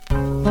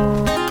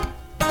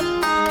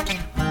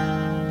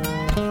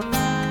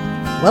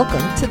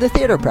Welcome to the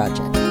Theater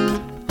Project.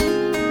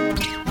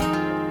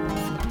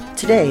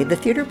 Today, the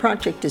Theater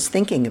Project is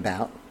thinking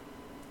about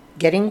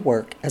getting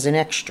work as an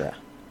extra.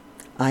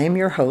 I am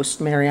your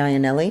host, Mary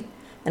Ionelli,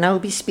 and I will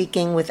be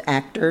speaking with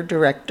actor,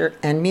 director,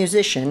 and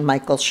musician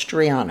Michael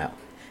Striano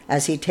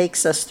as he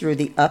takes us through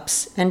the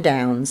ups and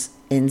downs,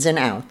 ins and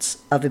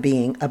outs of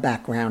being a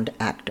background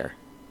actor.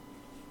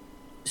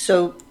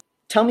 So,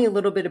 tell me a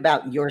little bit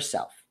about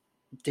yourself.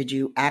 Did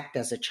you act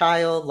as a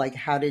child? Like,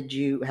 how did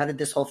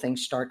this whole thing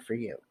start for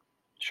you?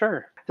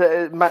 Sure.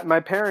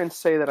 My parents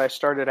say that I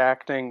started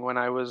acting when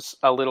I was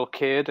a little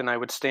kid, and I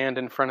would stand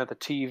in front of the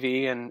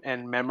TV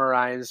and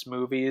memorize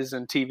movies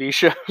and TV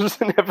shows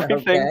and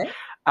everything. Okay.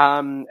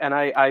 And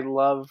I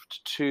loved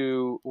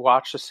to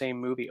watch the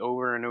same movie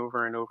over and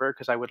over and over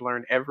because I would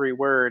learn every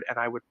word and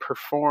I would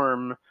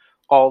perform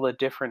all the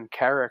different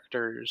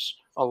characters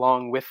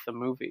along with the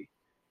movie.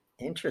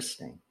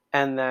 Interesting.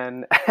 And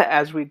then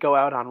as we'd go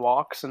out on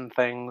walks and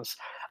things,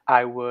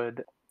 I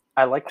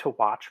like to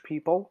watch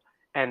people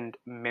and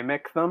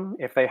mimic them.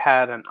 If they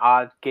had an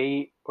odd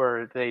gait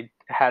or they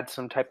had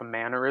some type of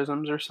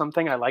mannerisms or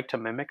something, I like to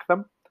mimic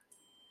them.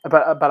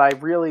 But I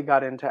really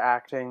got into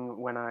acting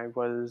when I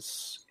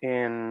was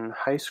in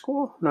high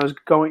school. And I was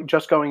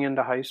going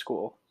into high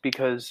school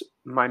because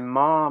my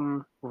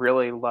mom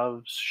really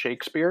loves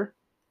Shakespeare,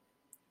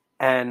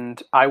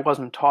 and I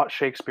wasn't taught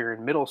Shakespeare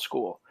in middle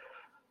school.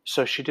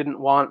 So she didn't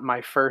want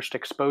my first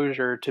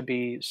exposure to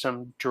be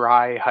some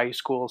dry high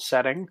school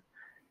setting.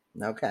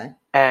 Okay.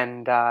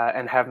 And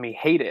have me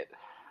hate it.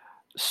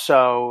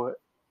 So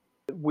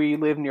we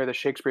live near the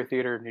Shakespeare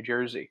Theater in New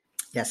Jersey.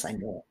 Yes, I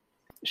know.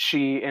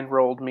 She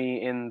enrolled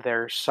me in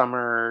their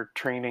summer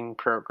training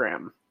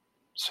program.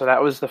 So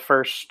that was the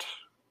first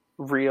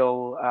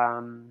real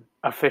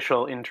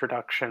official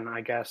introduction,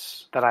 I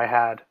guess, that I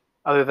had,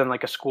 other than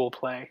like a school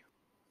play.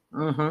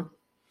 Mm-hmm.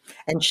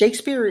 And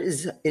Shakespeare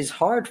is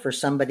hard for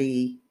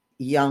somebody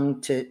young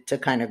to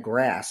kind of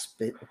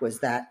grasp. Was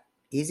that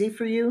easy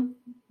for you?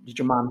 Did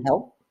your mom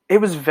help?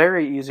 It was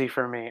very easy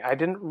for me. I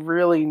didn't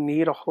really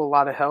need a whole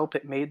lot of help.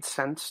 It made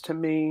sense to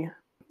me.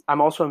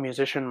 I'm also a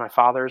musician. My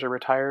father's a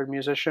retired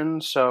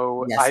musician,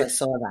 so Yes, I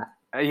saw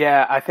that.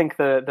 Yeah, I think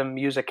the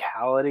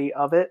musicality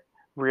of it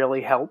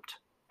really helped,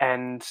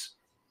 and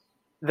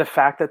the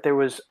fact that there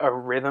was a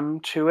rhythm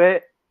to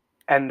it,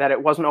 and that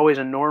it wasn't always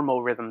a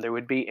normal rhythm. There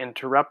would be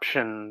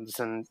interruptions,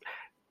 and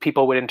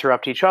people would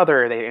interrupt each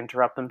other. They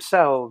interrupt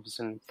themselves,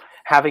 and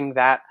having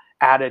that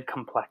added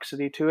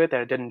complexity to it,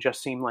 that it didn't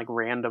just seem like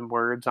random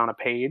words on a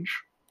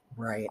page.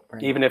 Right.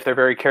 Even if they're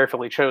very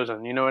carefully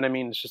chosen. You know what I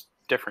mean? It's just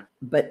different.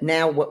 But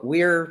now what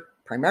we're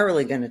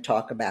primarily going to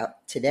talk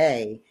about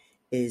today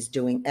is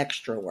doing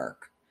extra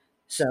work.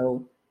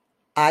 So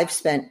I've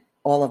spent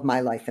all of my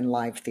life in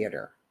live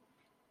theater.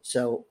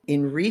 So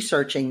in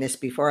researching this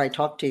before I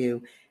talked to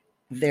you,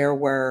 there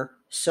were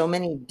so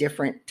many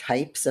different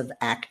types of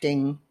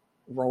acting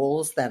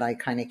roles that I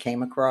kind of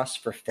came across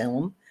for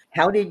film.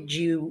 How did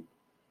you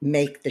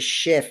make the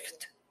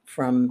shift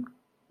from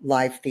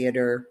live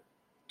theater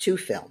to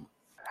film?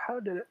 How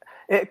did it?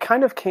 It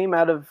kind of came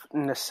out of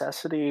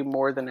necessity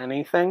more than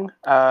anything,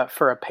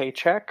 for a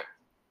paycheck.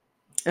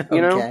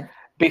 You know,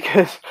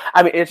 because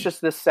I mean, it's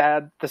just the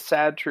sad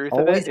truth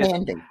Always of it.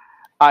 Handy.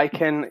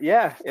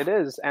 It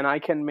is, and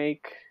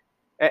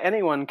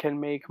anyone can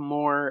make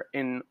more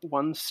in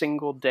one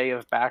single day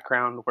of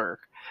background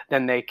work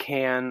than they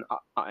can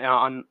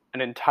on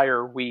an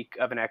entire week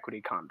of an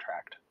equity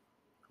contract.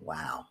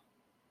 Wow.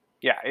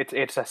 Yeah,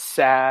 it's a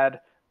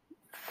sad,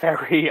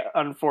 very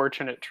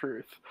unfortunate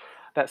truth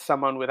that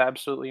someone with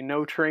absolutely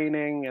no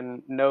training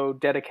and no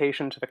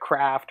dedication to the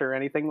craft or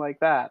anything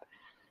like that,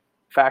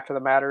 fact of the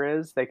matter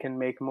is they can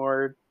make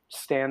more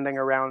standing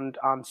around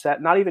on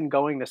set, not even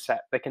going to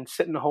set. They can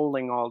sit in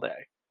holding all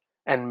day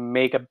and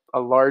make a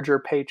larger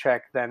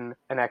paycheck than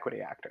an equity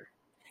actor.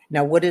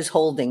 Now, what is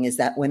holding? Is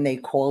that when they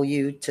call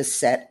you to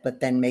set, but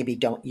then maybe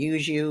don't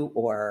use you,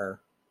 or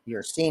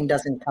your scene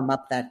doesn't come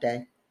up that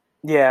day?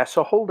 Yeah,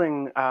 so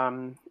holding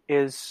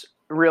is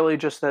really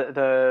just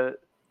the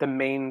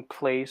main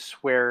place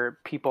where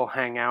people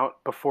hang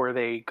out before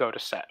they go to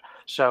set.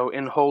 So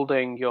in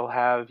holding, you'll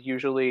have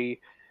usually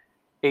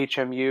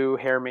HMU,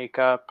 hair,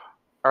 makeup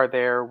are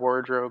there,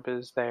 wardrobe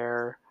is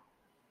there.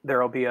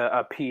 There'll be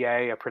a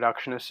PA, a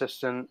production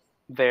assistant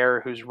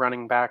there who's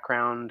running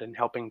background and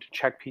helping to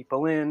check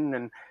people in,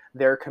 and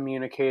they're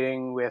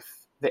communicating with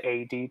the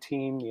AD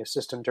team, the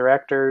assistant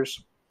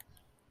directors,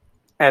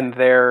 and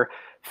they're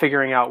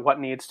figuring out what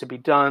needs to be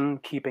done,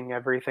 keeping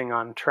everything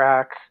on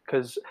track.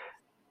 Because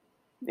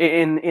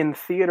in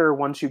theater,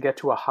 once you get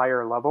to a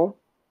higher level,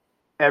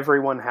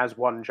 everyone has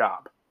one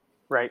job,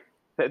 right?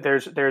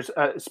 There's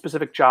a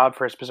specific job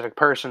for a specific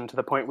person, to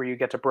the point where you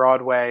get to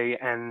Broadway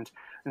and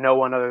no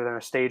one other than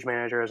a stage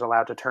manager is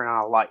allowed to turn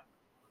on a light.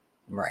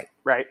 Right.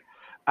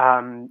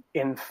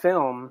 In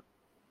film,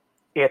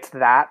 it's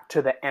that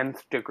to the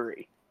nth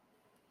degree.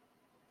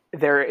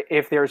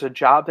 If there's a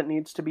job that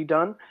needs to be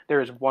done,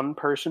 there is one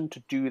person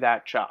to do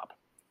that job.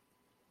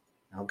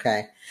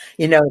 Okay.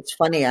 You know, it's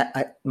funny.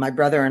 My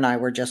brother and I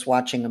were just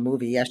watching a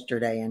movie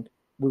yesterday, and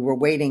we were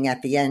waiting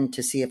at the end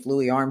to see if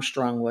Louis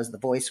Armstrong was the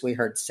voice we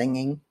heard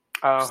singing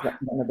Oh,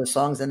 one of the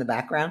songs in the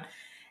background.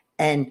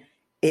 And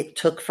it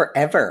took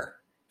forever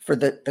for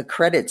the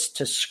credits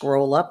to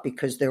scroll up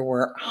because there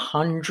were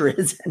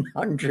hundreds and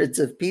hundreds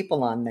of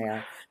people on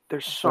there.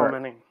 there's so For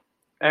many.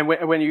 And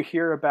when you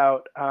hear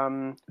about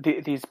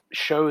these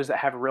shows that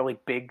have really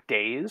big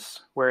days,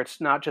 where it's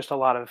not just a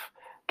lot of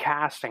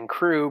cast and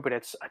crew, but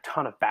it's a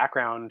ton of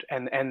background,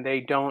 and they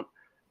don't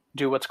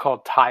do what's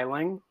called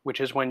tiling, which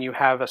is when you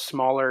have a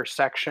smaller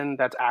section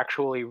that's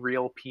actually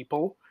real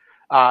people,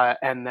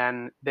 and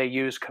then they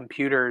use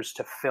computers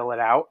to fill it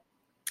out.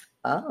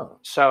 oh,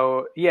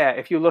 So yeah,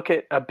 if you look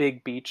at a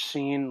big beach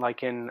scene,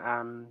 like in,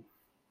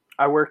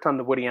 I worked on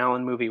the Woody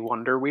Allen movie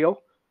Wonder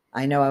Wheel.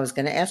 I know I was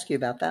going to ask you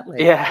about that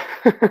later. Yeah.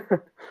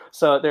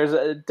 So there's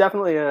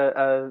definitely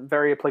a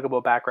very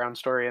applicable background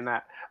story in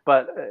that.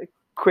 But a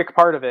quick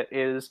part of it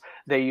is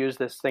they use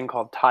this thing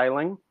called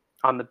tiling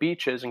on the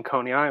beaches in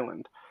Coney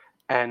Island.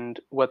 And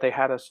what they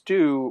had us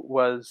do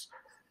was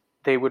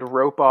they would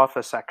rope off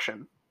a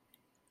section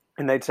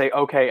and they'd say,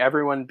 okay,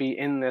 everyone be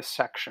in this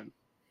section.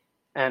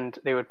 And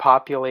they would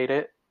populate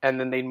it, and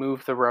then they'd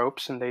move the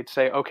ropes and they'd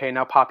say, okay,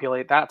 now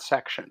populate that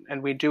section.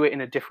 And we do it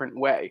in a different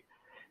way.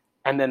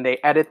 And then they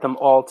edit them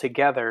all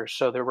together.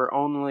 So there were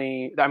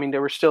only, I mean,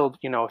 there were still,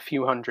 a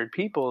few hundred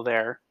people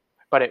there,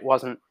 but it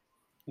wasn't,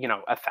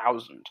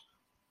 1,000.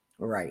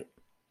 Right. And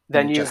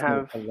Then it you just made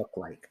have, it look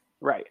like.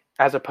 right,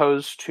 as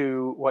opposed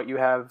to what you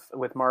have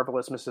with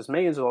Marvelous Mrs.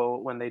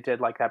 Maisel when they did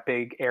like that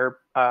big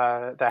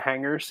the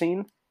hangar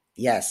scene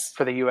Yes.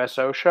 for the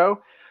USO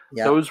show.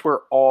 Yep. Those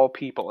were all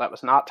people. That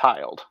was not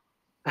tiled.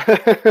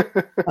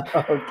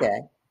 I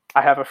Okay.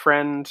 have a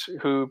friend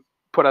who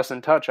put us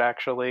in touch,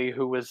 actually,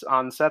 who was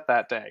on set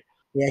that day.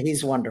 Yeah,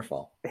 he's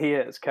wonderful. He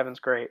is. Kevin's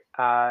great.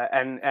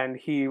 And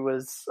he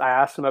was, I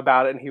asked him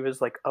about it, and he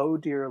was like, oh,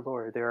 dear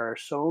Lord, there are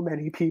so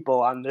many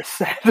people on this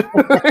set.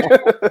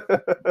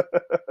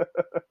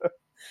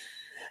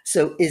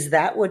 So is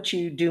that what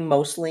you do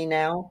mostly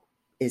now?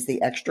 Is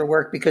the extra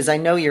work? Because I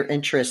know your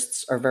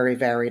interests are very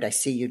varied. I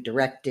see you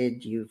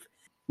directed, you've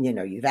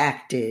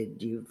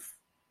acted,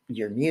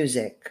 your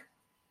music.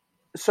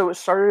 So it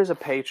started as a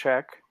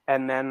paycheck,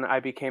 and then I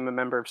became a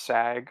member of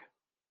SAG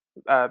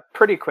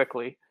pretty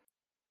quickly.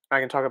 I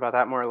can talk about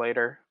that more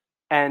later.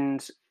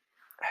 And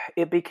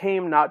it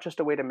became not just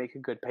a way to make a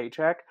good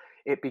paycheck,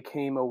 it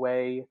became a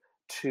way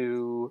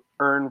to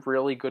earn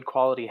really good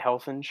quality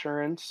health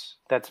insurance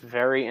that's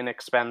very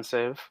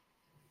inexpensive.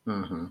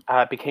 Hmm.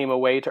 It became a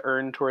way to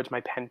earn towards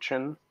my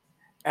pension.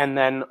 And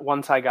then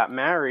once I got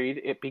married,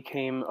 it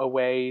became a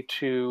way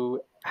to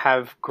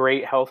have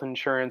great health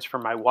insurance for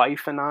my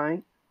wife and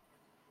I.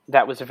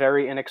 That was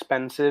very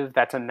inexpensive.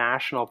 That's a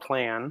national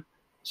plan.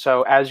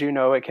 So, as you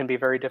know, it can be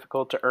very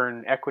difficult to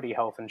earn equity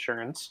health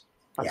insurance,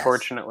 Yes.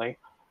 unfortunately.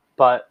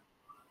 But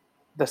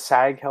the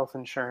SAG health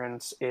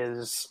insurance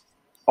is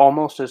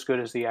almost as good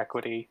as the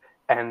equity,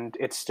 and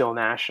it's still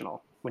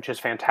national, which is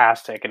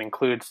fantastic. It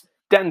includes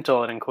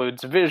dental, it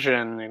includes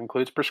vision, it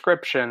includes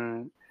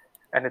prescription,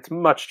 and it's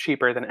much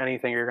cheaper than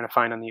anything you're going to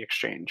find on the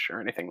exchange or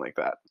anything like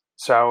that.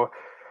 So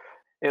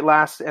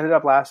ended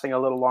up lasting a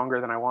little longer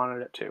than I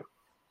wanted it to.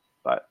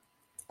 But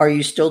Are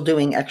you still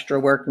doing extra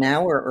work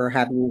now, or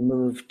have you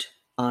moved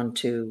on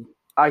to?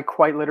 I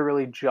quite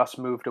literally just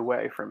moved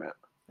away from it.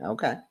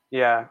 Okay.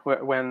 Yeah,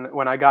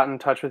 when I got in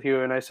touch with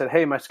you and I said,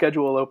 "Hey, my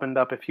schedule opened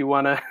up. If you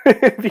wanna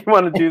if you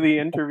wanna do the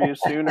interview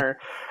sooner,"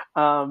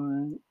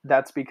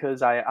 that's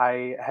because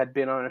I had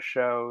been on a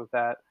show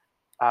that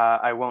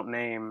I won't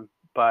name,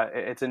 but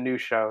it's a new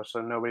show,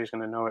 so nobody's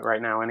gonna know it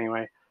right now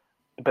anyway.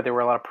 But there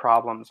were a lot of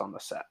problems on the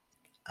set,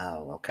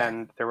 Oh, okay.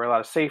 and there were a lot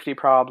of safety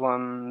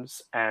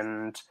problems,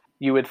 and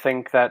you would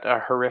think that a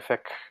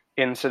horrific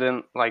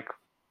incident like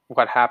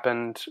what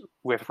happened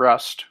with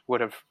Rust would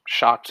have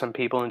shocked some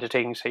people into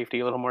taking safety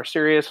a little more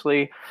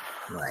seriously.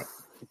 Right.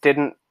 It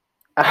didn't.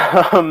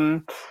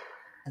 Um,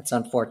 That's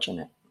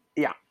unfortunate.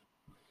 yeah.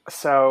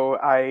 So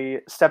I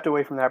stepped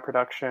away from that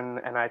production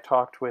and I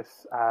talked with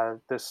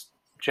this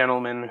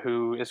gentleman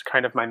who is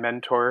kind of my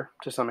mentor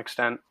to some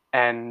extent.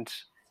 And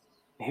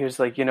he was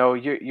like,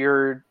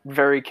 you're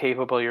very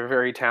capable, you're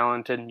very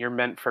talented, and you're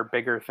meant for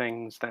bigger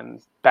things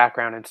than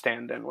background and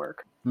stand-in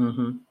work.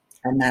 Hmm.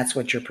 And that's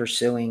what you're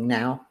pursuing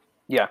now?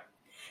 Yeah.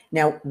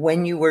 Now,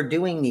 when you were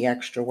doing the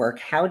extra work,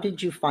 how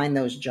did you find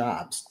those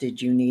jobs?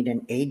 Did you need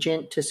an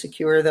agent to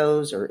secure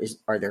those, or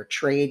are there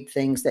trade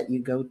things that you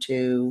go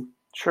to?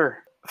 Sure.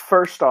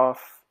 First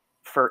off,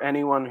 for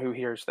anyone who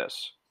hears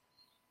this,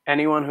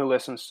 anyone who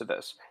listens to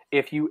this,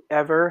 if you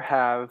ever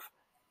have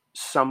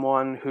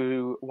someone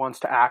who wants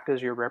to act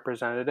as your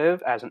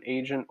representative, as an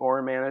agent or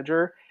a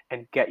manager,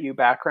 and get you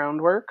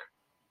background work,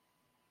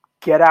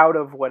 get out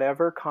of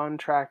whatever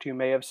contract you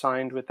may have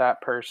signed with that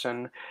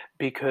person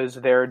because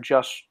they're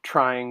just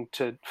trying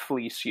to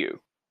fleece you.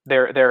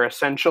 They're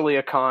essentially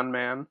a con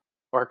man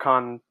or a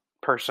con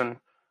person,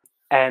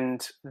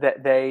 and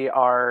that they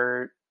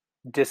are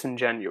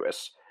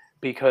disingenuous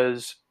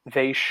because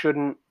they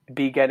shouldn't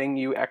be getting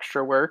you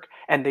extra work,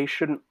 and they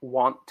shouldn't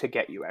want to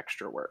get you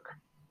extra work,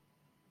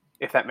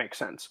 if that makes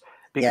sense.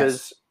 Yes,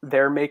 Because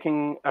they're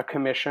making a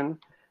commission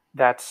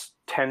that's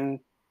 10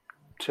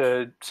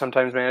 to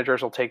sometimes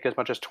managers will take as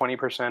much as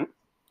 20%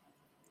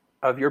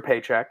 of your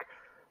paycheck,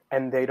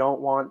 and they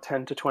don't want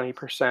 10 to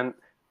 20%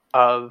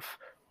 of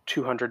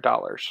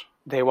 $200.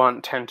 They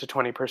want 10 to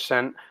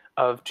 20%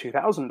 of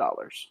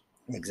 $2,000,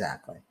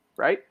 exactly.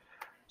 right?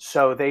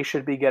 So they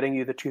should be getting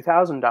you the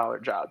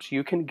 $2,000 jobs.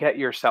 You can get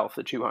yourself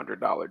the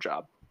 $200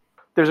 job.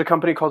 There's a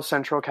company called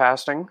Central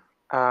Casting,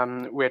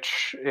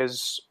 which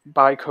is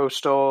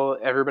bi-coastal.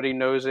 Everybody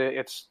knows it.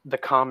 It's the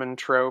common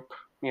trope.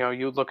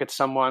 You look at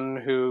someone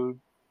who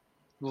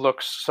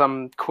looks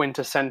some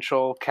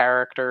quintessential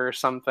character or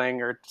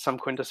something, or some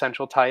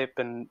quintessential type,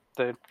 and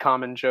the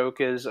common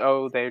joke is,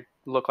 oh, they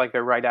look like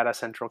they're right out of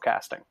Central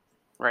Casting,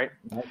 right?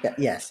 Okay.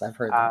 Yes, I've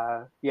heard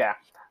that. Yeah.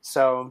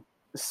 So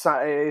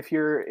if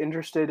you're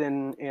interested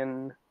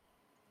in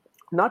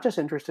not just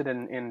interested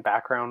in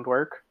background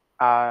work,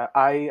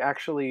 I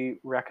actually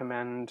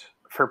recommend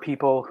for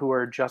people who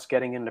are just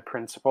getting into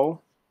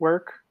principal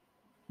work,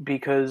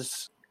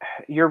 because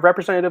your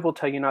representative will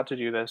tell you not to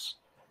do this,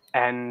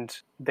 and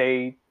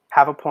they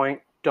have a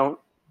point. Don't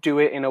do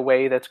it in a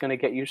way that's going to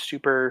get you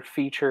super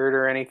featured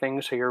or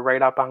anything, so you're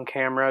right up on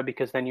camera,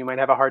 because then you might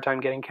have a hard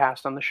time getting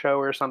cast on the show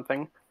or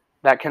something.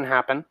 That can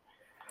happen.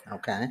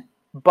 Okay.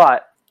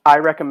 But I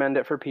recommend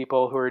it for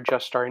people who are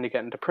just starting to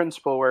get into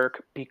principal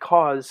work,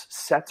 because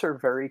sets are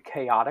very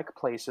chaotic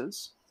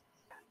places,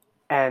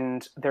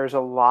 and there's a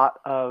lot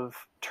of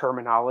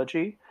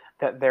terminology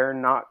that they're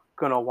not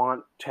going to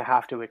want to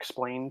have to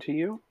explain to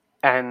you.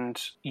 And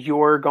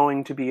you're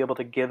going to be able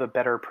to give a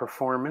better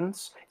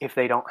performance if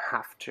they don't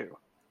have to.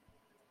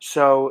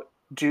 So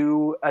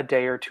do a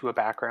day or two of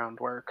background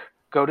work.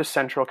 Go to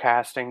Central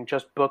Casting,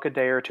 just book a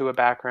day or two of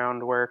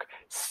background work,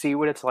 see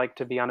what it's like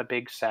to be on a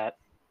big set,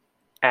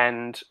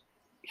 and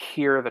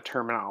hear the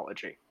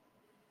terminology.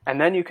 And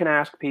then you can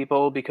ask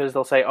people, because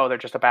they'll say, oh, they're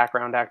just a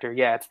background actor.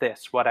 Yeah, it's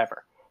this,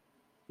 whatever.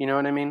 You know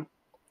what I mean?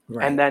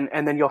 Right.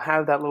 And then you'll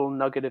have that little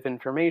nugget of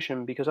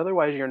information, because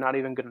otherwise you're not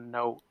even going to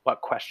know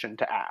what question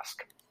to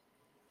ask.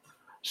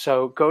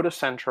 So go to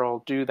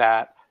Central, do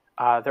that.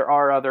 There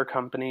are other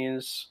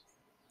companies.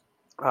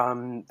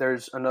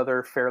 There's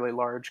another fairly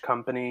large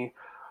company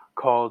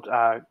called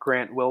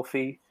Grant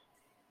Wilfie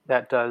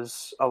that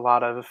does a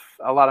lot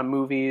of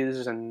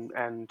movies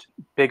and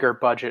bigger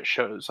budget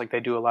shows. Like, they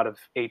do a lot of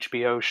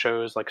HBO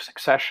shows like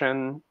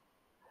Succession,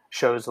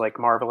 shows like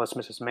Marvelous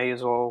Mrs.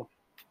 Maisel,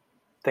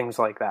 things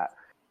like that.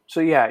 So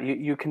yeah,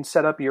 you can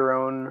set up your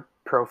own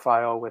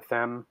profile with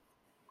them.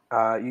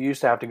 You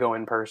used to have to go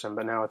in person,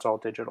 but now it's all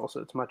digital, so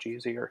it's much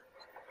easier.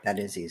 That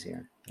is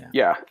easier. Yeah.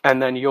 Yeah,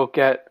 and then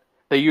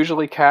they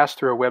usually cast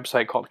through a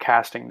website called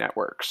Casting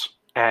Networks,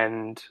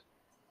 and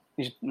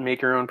you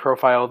make your own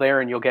profile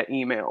there, and you'll get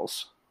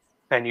emails.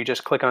 And you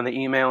just click on the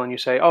email and you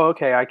say, oh,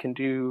 okay, I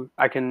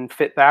can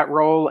fit that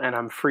role, and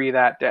I'm free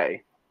that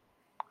day.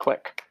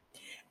 Click.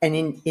 And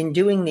in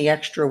doing the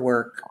extra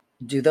work,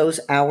 do those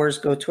hours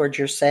go towards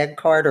your SAG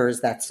card, or is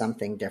that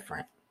something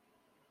different?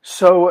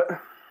 So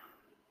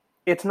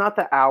it's not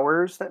the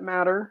hours that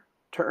matter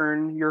to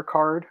earn your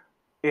card.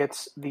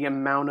 It's the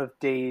amount of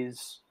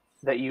days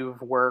that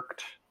you've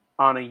worked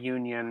on a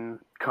union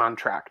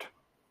contract.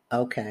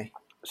 Okay.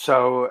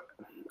 So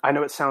I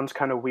know it sounds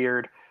kind of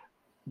weird,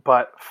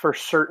 but for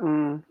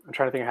certain, I'm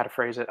trying to think of how to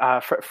phrase it.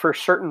 For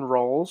certain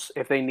roles,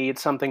 if they need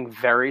something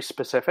very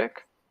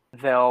specific,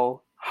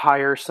 they'll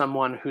hire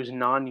someone who's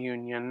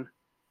non-union,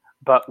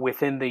 but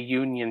within the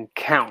union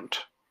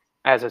count,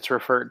 as it's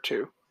referred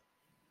to.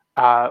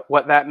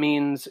 What that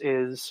means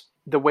is,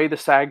 the way the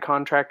SAG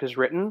contract is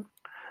written,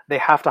 they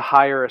have to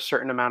hire a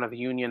certain amount of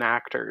union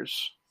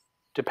actors,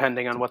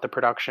 depending on what the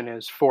production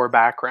is, for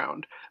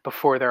background,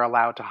 before they're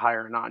allowed to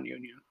hire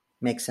non-union.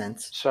 Makes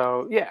sense.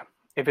 So yeah,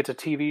 if it's a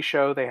TV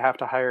show, they have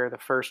to hire the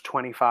first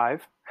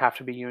 25, have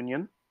to be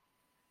union.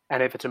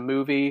 And if it's a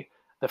movie,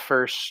 the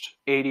first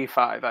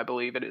 85, I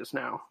believe it is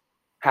now,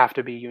 have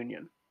to be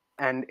union.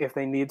 And if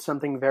they need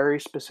something very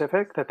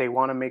specific that they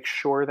want to make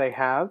sure they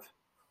have,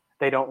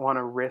 they don't want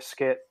to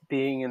risk it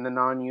being in the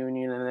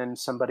non-union and then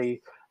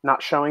somebody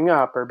not showing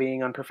up or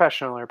being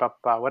unprofessional or blah,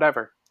 blah, blah,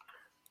 whatever.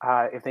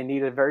 If they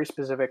need a very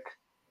specific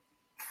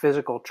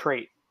physical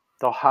trait,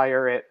 they'll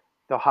hire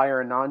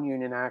a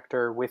non-union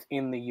actor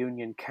within the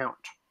union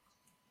count.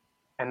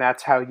 And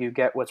that's how you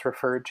get what's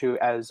referred to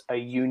as a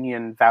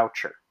union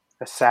voucher,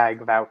 a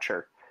SAG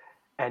voucher.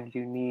 And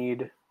you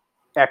need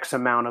X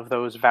amount of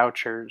those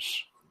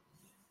vouchers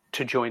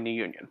to join the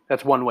union.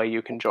 That's one way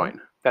you can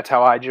join. That's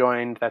how I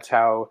joined. That's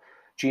how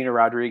Gina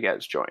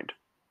Rodriguez joined.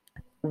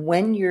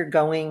 When you're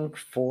going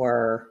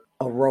for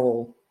a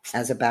role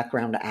as a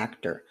background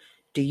actor,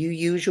 do you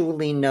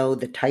usually know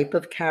the type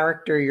of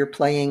character you're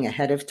playing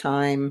ahead of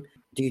time?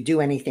 Do you do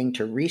anything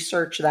to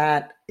research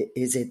that?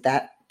 Is it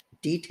that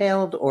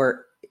detailed,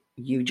 or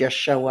you just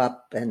show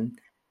up and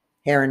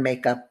hair and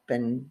makeup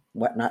and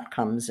whatnot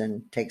comes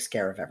and takes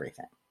care of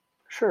everything?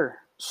 Sure.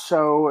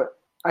 So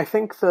I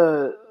think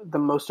the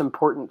most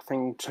important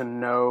thing to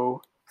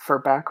know for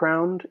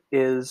background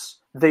is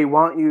they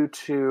want you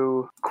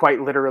to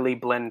quite literally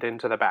blend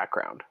into the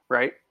background,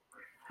 right?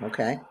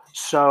 Okay.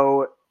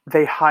 So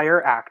they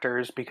hire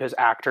actors because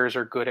actors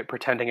are good at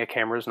pretending a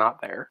camera's not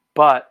there,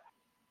 but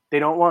they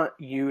don't want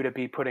you to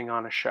be putting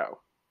on a show.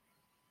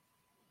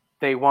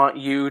 They want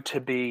you to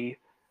be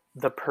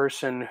the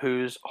person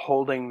who's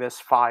holding this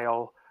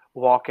file,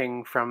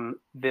 walking from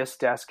this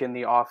desk in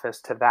the office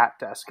to that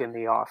desk in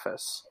the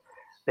office.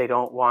 They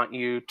don't want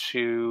you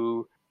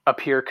to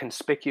appear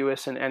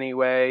conspicuous in any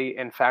way.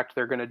 In fact,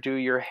 they're going to do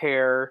your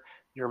hair,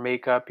 your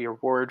makeup, your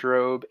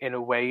wardrobe in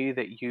a way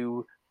that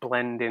you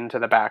blend into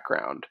the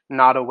background,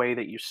 not a way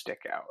that you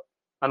stick out,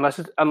 unless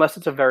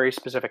it's a very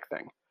specific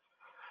thing.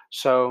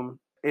 So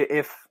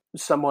if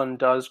someone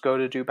does go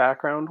to do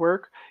background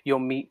work, you'll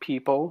meet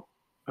people,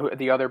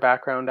 the other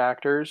background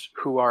actors,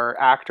 who are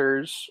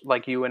actors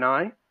like you and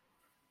I,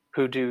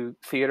 who do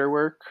theater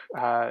work.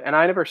 And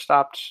I never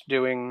stopped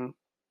doing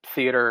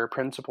theater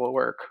principal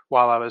work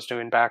while I was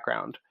doing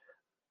background.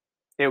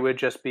 It would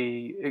just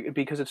be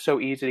because it's so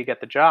easy to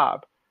get the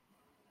job.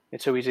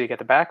 It's so easy to get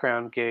the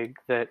background gig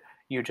that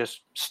you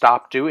just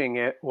stop doing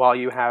it while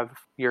you have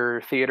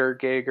your theater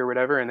gig or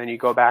whatever, and then you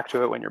go back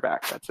to it when you're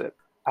back. That's it.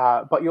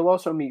 But you'll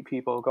also meet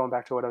people, going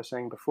back to what I was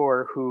saying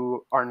before,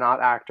 who are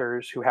not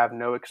actors, who have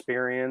no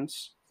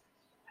experience.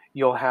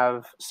 You'll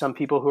have some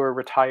people who are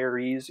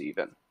retirees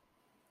even.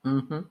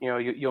 Mm-hmm. You know,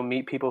 you'll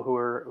meet people who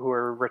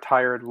are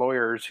retired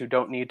lawyers who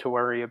don't need to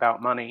worry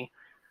about money,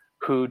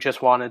 who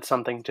just wanted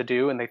something to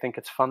do and they think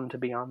it's fun to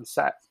be on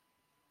set.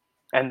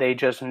 And they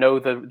just know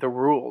the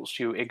rules.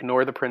 You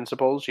ignore the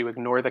principals, you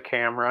ignore the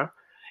camera,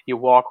 you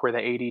walk where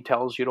the AD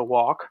tells you to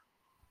walk,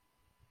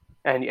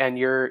 and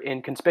you're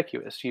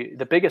inconspicuous.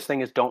 The biggest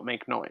thing is don't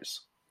make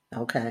noise.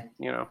 Okay.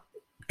 You know,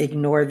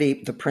 Ignore the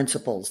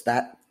principles.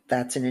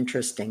 That's an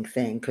interesting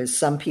thing, because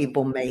some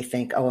people may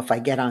think, oh, if I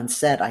get on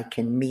set, I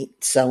can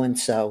meet so and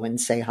so and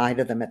say hi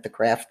to them at the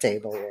craft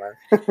table, or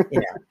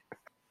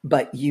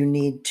but you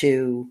need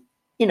to,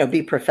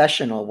 be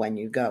professional when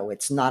you go.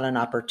 It's not an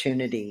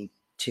opportunity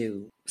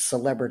to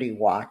celebrity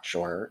watch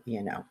or,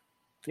 Yep.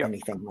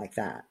 anything like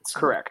that. So.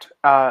 Correct.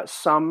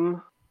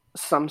 Some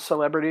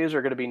celebrities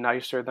are going to be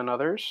nicer than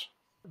others.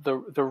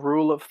 The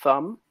rule of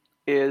thumb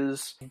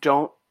is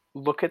don't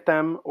look at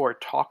them or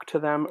talk to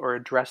them or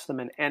address them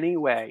in any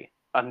way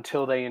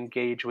until they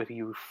engage with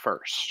you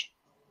first.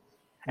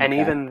 And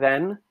Okay. even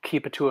then,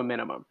 keep it to a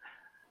minimum.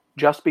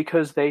 Just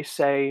because they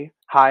say,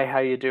 "Hi, how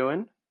you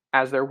doing?"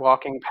 as they're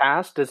walking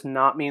past does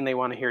not mean they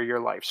want to hear your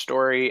life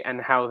story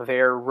and how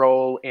their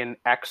role in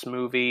X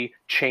movie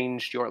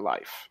changed your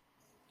life.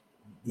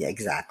 Yeah,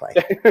 exactly.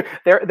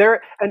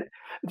 And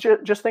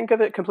just think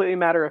of it completely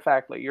matter of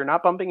factly. You're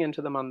not bumping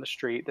into them on the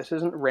street. This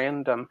isn't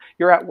random.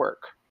 You're at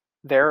work.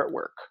 They're at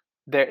work.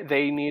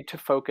 They need to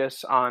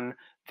focus on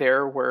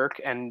their work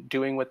and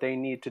doing what they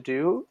need to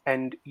do.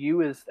 And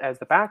you, as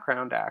the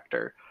background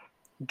actor,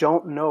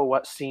 don't know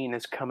what scene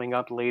is coming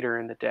up later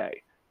in the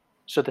day.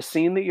 So the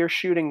scene that you're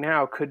shooting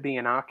now could be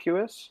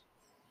innocuous,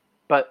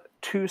 but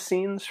 2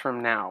 scenes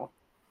from now,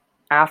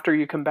 after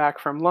you come back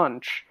from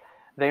lunch,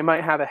 they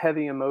might have a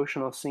heavy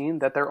emotional scene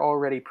that they're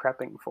already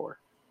prepping for.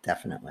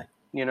 Definitely.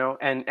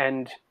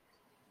 And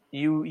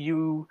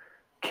you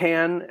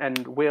can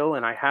and will,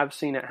 and I have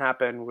seen it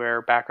happen,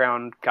 where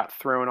background got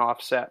thrown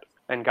off set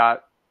and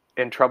got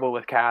in trouble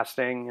with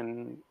casting,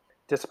 and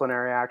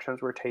disciplinary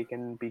actions were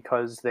taken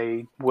because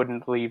they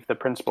wouldn't leave the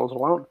principals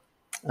alone.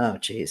 Oh,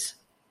 geez.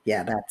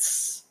 Yeah,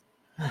 that's.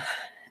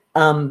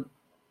 I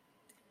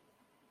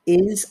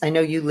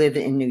know you live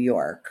in New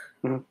York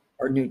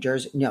or New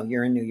Jersey. No,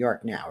 you're in New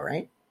York now,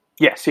 right?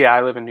 Yes, yeah,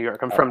 I live in New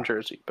York. I'm from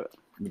Jersey, but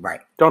right.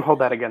 Don't hold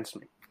that against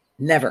me.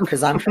 Never,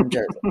 because I'm from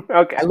Jersey.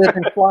 Okay. I live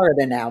in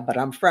Florida now, but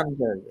I'm from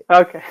Jersey.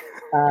 Okay.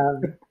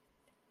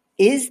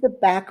 Is the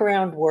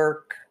background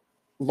work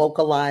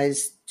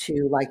localized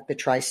to like the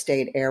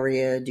tri-state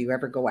area? Do you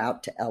ever go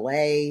out to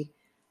LA?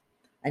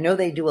 I know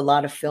they do a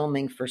lot of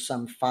filming for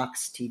some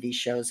Fox TV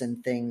shows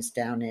and things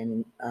down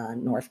in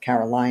North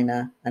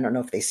Carolina. I don't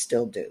know if they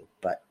still do,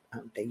 but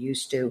they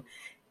used to.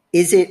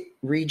 Is it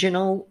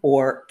regional,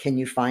 or can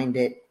you find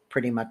it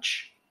pretty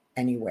much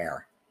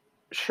anywhere?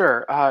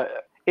 Sure.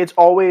 It's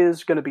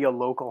always going to be a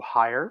local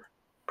hire,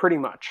 pretty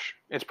much.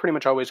 It's pretty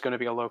much always going to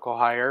be a local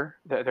hire.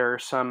 There are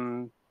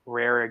some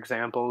rare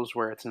examples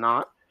where it's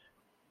not.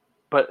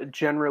 But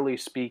generally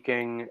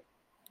speaking,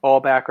 all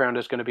background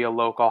is going to be a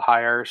local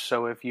hire.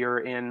 So if you're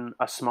in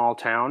a small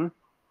town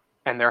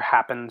and there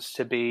happens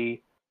to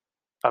be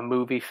a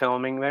movie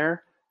filming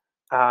there,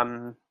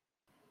 trying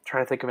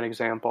to think of an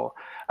example.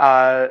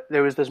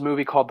 There was this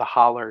movie called The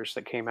Hollers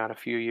that came out a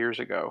few years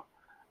ago.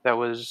 That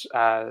was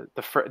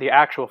the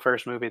actual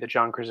first movie that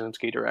John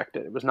Krasinski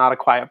directed. It was not A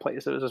Quiet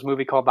Place. It was this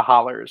movie called The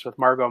Hollers with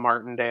Margot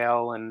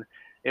Martindale, and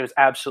it was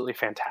absolutely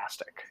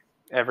fantastic.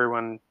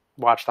 Everyone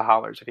watch The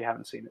Hollers if you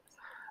haven't seen it.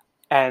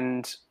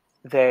 And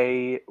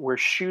they were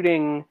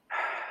shooting,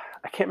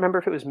 I can't remember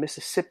if it was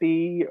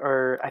Mississippi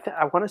or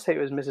I want to say it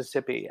was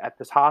Mississippi at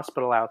this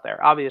hospital out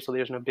there. Obviously,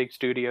 there's no big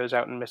studios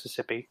out in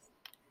Mississippi,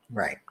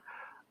 Right.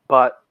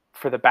 but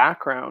for the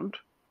background,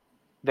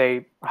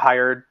 they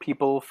hired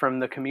people from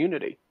the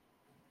community,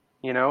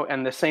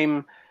 and the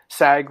same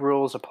SAG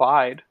rules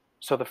applied.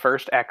 So the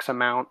first X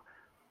amount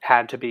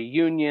had to be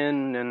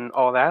union and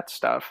all that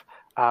stuff.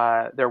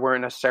 There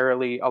weren't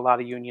necessarily a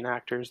lot of union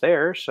actors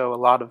there, so a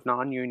lot of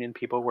non-union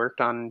people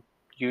worked on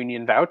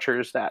union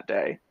vouchers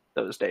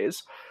those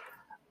days.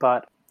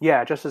 But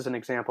yeah, just as an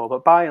example.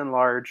 But by and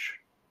large,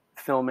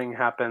 filming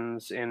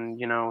happens in,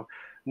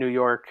 New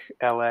York,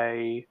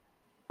 LA,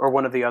 or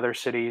one of the other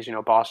cities,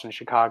 Boston,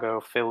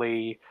 Chicago,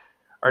 Philly,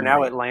 or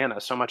now Right.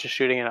 Atlanta. So much is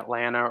shooting in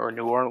Atlanta or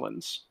New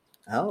Orleans.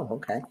 Oh,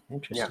 okay. Yeah.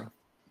 Interesting.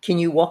 Can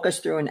you walk us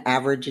through an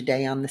average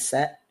day on the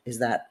set? Is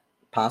that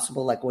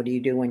possible? Like, what do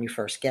you do when you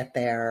first get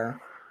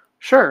there?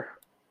 Sure.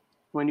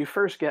 When you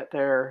first get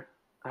there,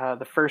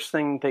 the first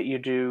thing that you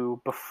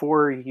do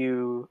before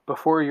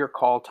your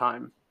call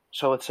time.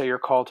 So let's say your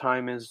call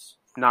time is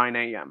 9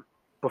 a.m.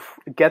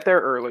 Get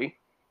there early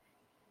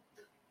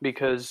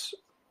because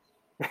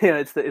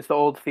it's the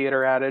old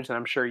theater adage that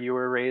I'm sure you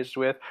were raised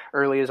with.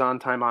 Early is on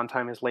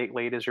time is late,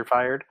 late is you're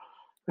fired.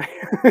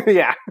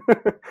 Yeah.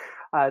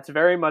 It's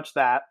very much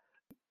that.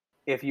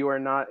 If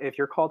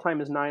your call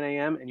time is 9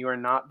 a.m. and you are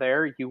not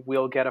there, you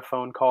will get a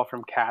phone call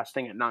from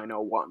casting at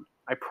 9:01.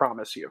 I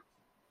promise you.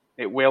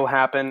 It will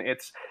happen.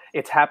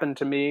 It's happened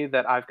to me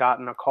that I've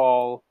gotten a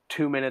call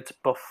 2 minutes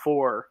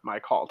before my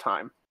call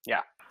time.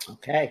 Yeah.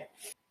 Okay.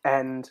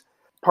 And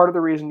part of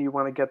the reason you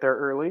want to get there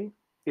early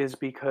is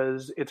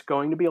because it's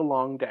going to be a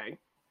long day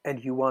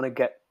and you want to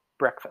get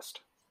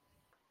breakfast.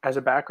 As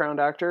a background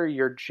actor,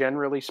 you're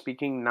generally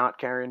speaking not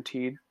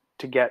guaranteed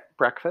to get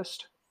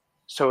breakfast.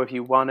 So if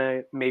you want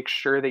to make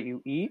sure that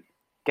you eat,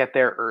 get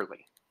there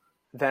early.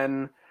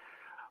 Then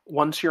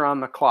once you're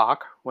on the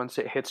clock, once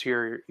it hits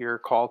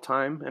your call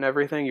time and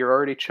everything, you're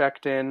already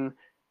checked in.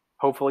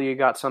 Hopefully you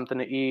got something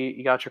to eat,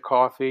 you got your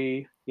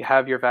coffee, you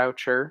have your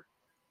voucher.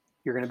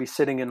 You're going to be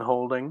sitting in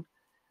holding,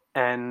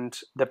 and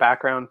the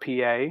background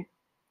PA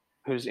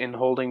who's in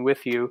holding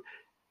with you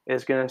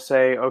is going to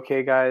say,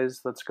 okay,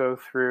 guys, let's go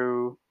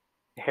through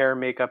hair,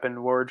 makeup,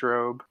 and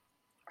wardrobe.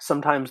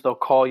 Sometimes they'll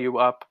call you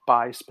up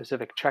by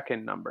specific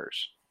check-in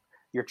numbers.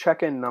 Your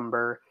check-in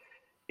number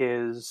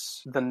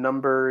is the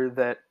number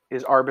that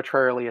is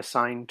arbitrarily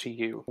assigned to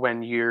you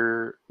when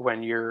you're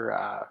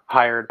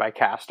hired by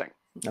casting.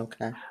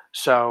 Okay.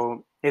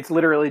 So it's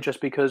literally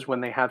just because when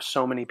they have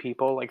so many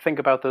people, like think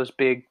about those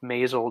big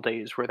Maisel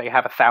days where they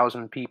have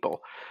 1,000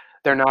 people.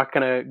 They're not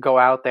going to go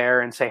out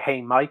there and say,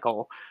 "Hey,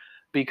 Michael,"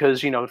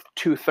 because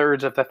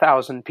 2/3 of the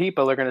 1,000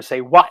 people are going to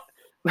say, "What?"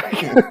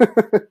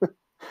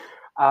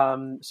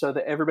 So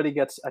that everybody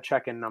gets a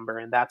check-in number,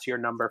 and that's your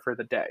number for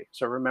the day.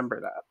 So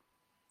remember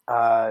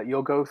that.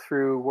 You'll go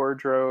through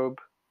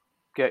wardrobe,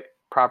 get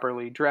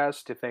properly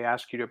dressed. If they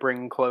ask you to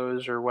bring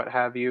clothes or what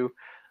have you,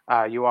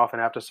 you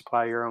often have to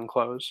supply your own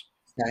clothes.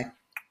 Okay.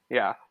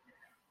 Yeah.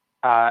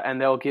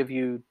 And they'll give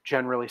you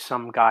generally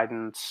some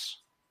guidance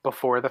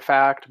before the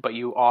fact, but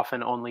you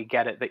often only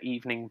get it the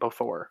evening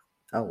before.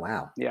 Oh,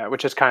 wow. Yeah,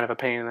 which is kind of a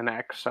pain in the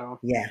neck. So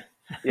Yeah.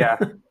 yeah,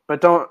 but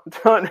don't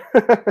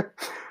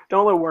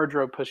don't let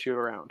wardrobe push you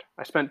around.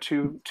 I spent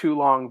too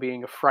long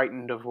being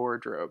frightened of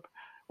wardrobe.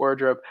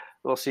 Wardrobe,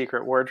 little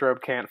secret,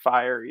 wardrobe can't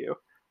fire you.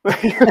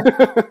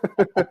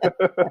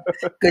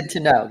 Good to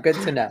know. Good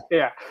to know.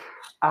 Yeah.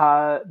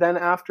 Then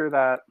after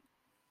that,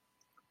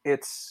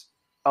 it's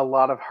a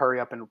lot of hurry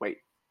up and wait.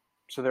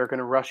 So they're going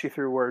to rush you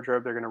through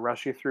wardrobe. They're going to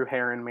rush you through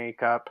hair and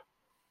makeup.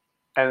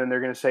 And then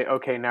they're going to say,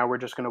 okay, now we're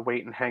just going to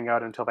wait and hang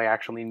out until they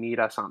actually need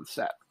us on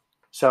set.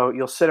 So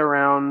you'll sit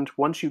around.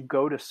 Once you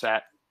go to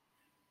set,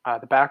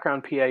 the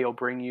background PA will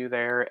bring you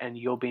there, and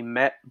you'll be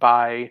met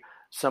by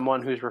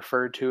someone who's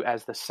referred to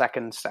as the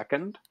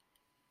second,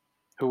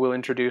 who will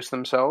introduce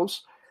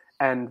themselves.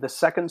 And the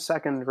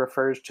second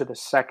refers to the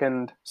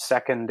second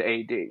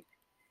AD.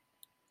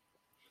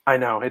 I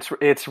know,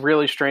 it's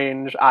really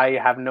strange. I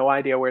have no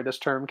idea where this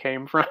term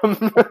came from.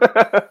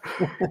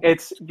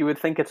 You would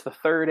think it's the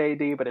third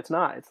AD, but it's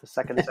not. It's the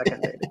second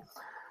AD.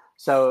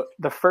 So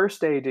the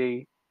first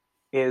AD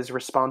is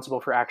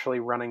responsible for actually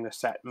running the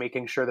set,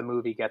 making sure the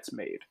movie gets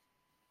made.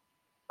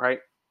 Right?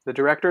 The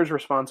director is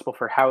responsible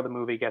for how the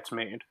movie gets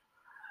made.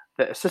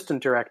 The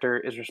assistant director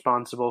is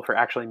responsible for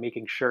actually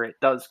making sure it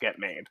does get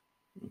made.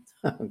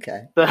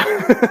 Okay.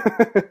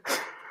 The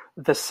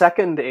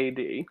second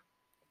AD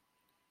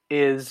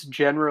is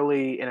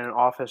generally in an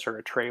office or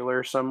a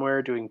trailer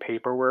somewhere doing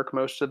paperwork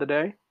most of the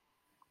day.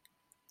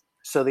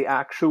 So the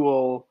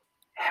actual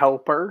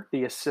helper,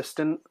 the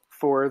assistant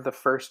for the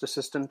first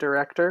assistant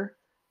director,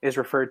 is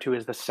referred to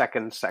as the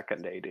second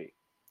AD.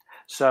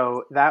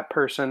 So that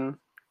person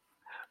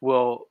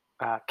will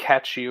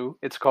catch you,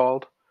 it's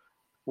called,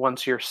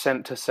 once you're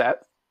sent to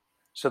set.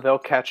 So they'll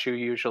catch you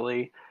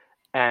usually,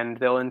 and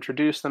they'll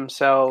introduce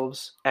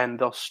themselves, and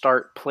they'll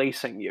start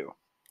placing you,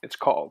 it's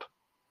called.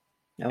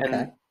 Okay.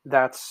 And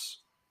that's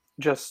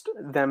just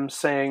them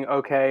saying,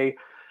 okay,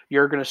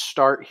 you're going to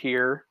start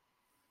here,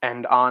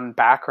 And on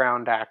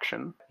background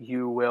action,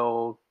 you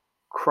will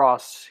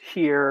cross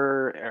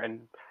here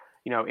and,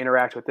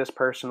 interact with this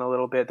person a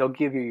little bit. They'll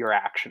give you your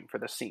action for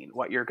the scene,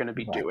 what you're going to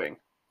be Right. doing.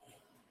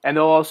 And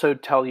they'll also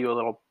tell you a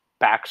little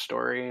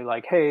backstory,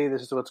 like, hey,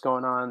 this is what's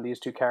going on. These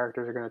two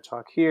characters are going to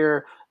talk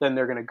here. Then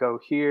they're going to go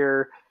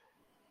here.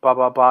 Blah,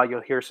 blah, blah.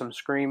 You'll hear some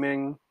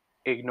screaming.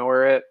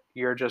 Ignore it.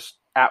 You're just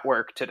at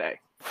work today.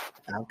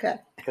 Okay.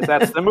 Because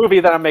that's the movie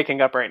that I'm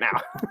making up right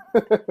now.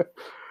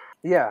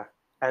 Yeah.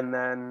 And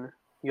then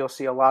you'll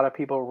see a lot of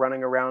people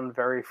running around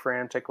very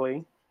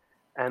frantically.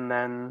 And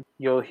then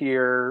you'll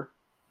hear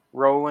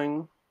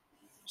rolling,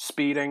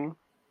 speeding,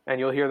 and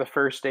you'll hear the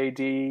first AD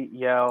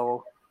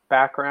yell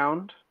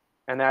background.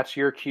 And that's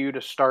your cue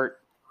to start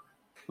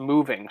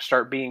moving,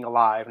 start being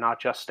alive,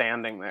 not just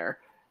standing there.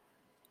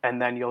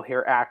 And then you'll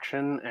hear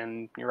action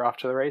and you're off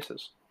to the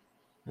races.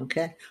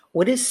 Okay.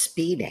 What is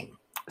speeding?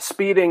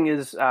 Speeding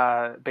is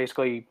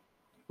basically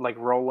like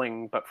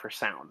rolling, but for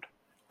sound.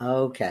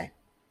 Okay.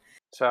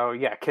 So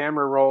yeah,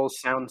 camera rolls,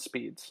 sound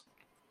speeds.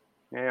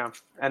 Yeah.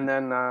 And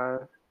then,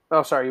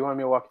 oh, sorry, you wanted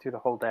me to walk you through the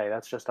whole day.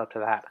 That's just up to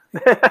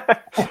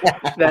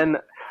that. Then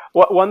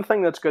one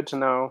thing that's good to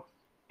know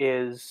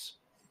is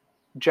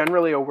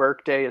generally a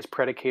work day is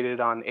predicated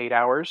on 8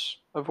 hours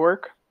of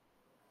work.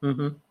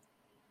 Mm-hmm.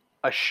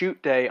 A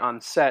shoot day on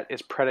set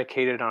is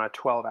predicated on a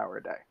 12-hour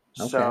day.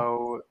 Okay.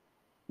 So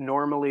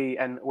normally,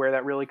 and where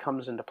that really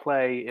comes into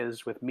play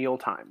is with meal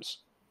times.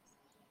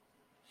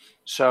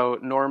 So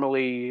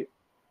normally,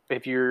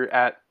 if you're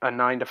at a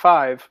 9 to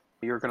 5,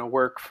 you're going to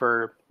work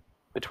for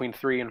between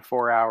 3 and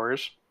 4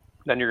 hours.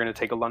 Then you're going to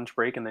take a lunch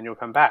break and then you'll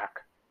come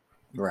back.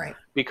 Right.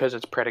 Because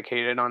it's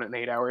predicated on an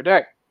 8-hour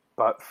day.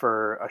 But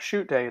for a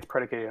shoot day, it's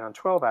predicated on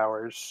 12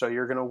 hours. So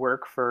you're going to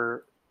work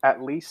for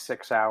at least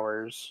 6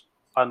 hours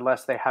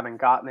unless they haven't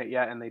gotten it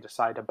yet and they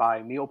decide to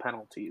buy meal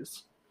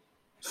penalties.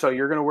 So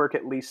you're going to work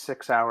at least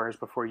 6 hours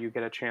before you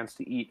get a chance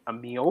to eat a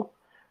meal.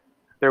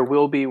 There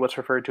will be what's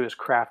referred to as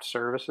craft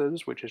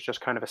services, which is just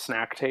kind of a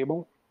snack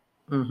table.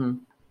 Mm-hmm.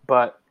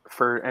 But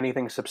for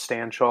anything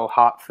substantial,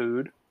 hot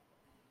food,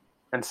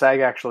 and SAG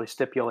actually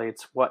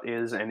stipulates what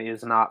is and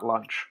is not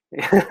lunch.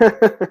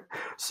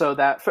 So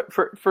that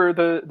for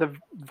the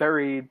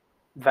very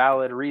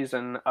valid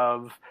reason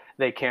of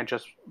they can't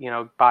just,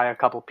 buy a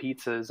couple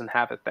pizzas and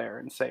have it there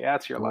and say,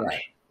 that's your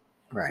lunch.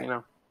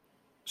 Right.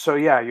 So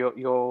yeah,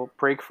 you'll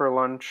break for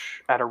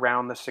lunch at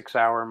around the 6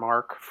 hour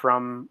mark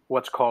from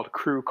what's called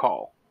crew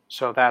call.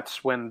 So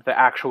that's when the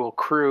actual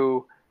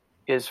crew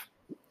is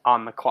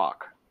on the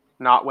clock,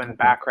 not when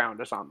background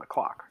is on the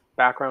clock.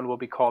 Background will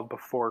be called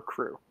before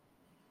crew,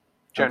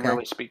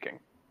 generally speaking.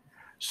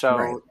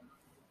 So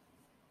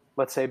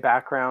let's say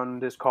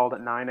background is called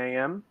at 9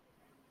 a.m.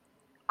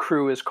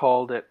 Crew is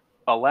called at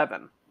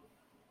 11,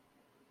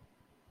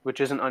 which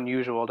isn't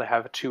unusual to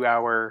have a 2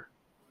 hour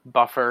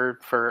buffer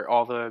for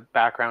all the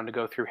background to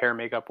go through hair,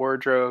 makeup,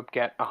 wardrobe,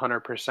 get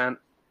 100%,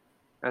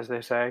 as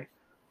they say,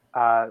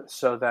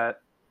 so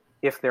that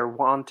if they're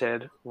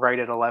wanted right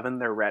at 11,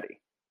 they're ready.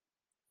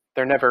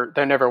 They're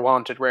never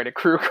wanted right at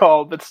crew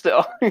call, but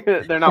still,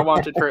 they're not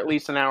wanted for at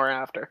least an hour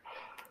after.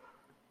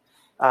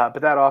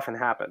 But that often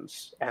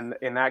happens, and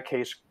in that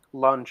case,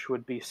 lunch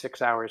would be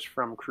 6 hours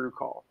from crew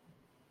call.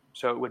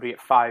 So it would be at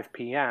 5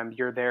 p.m.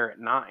 You're there at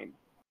 9.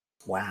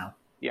 Wow.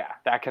 Yeah,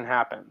 that can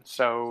happen.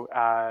 So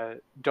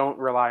don't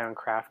rely on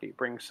Crafty.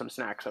 Bring some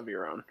snacks of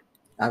your own.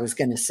 I was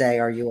going to say,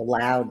 are you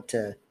allowed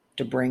to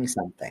bring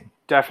something?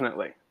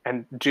 Definitely.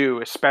 And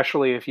do,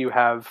 especially if you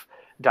have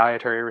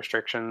dietary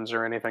restrictions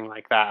or anything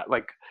like that.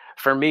 Like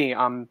for me,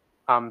 I'm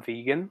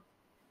vegan.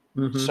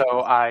 Mm-hmm.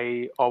 So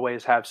I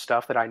always have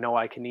stuff that I know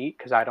I can eat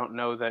because I don't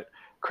know that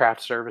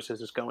craft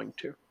services is going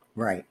to.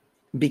 Right.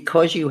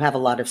 Because you have a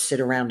lot of sit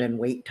around and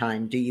wait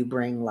time, do you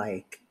bring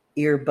like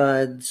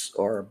earbuds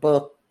or a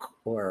book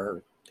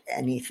or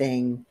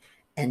anything?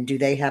 And do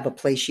they have a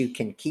place you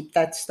can keep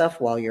that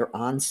stuff while you're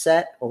on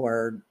set,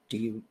 or do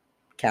you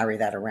carry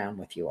that around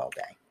with you all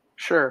day?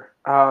 Sure.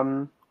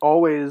 I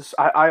always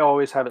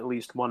have at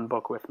least one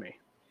book with me.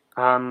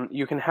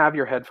 You can have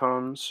your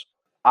headphones.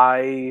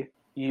 I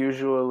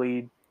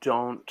usually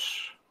don't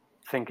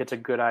think it's a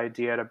good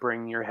idea to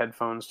bring your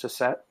headphones to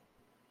set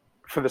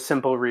for the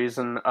simple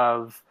reason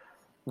of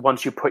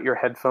once you put your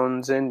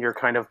headphones in, you're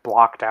kind of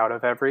blocked out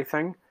of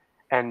everything.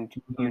 And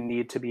you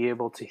need to be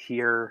able to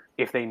hear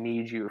if they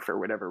need you for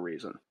whatever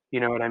reason. You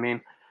know what I mean?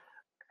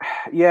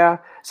 Yeah.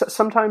 So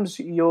sometimes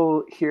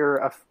you'll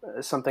hear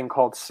something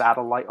called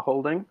satellite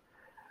holding,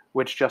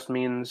 which just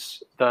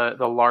means the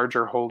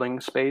larger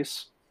holding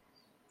space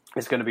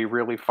is going to be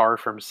really far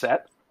from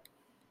set.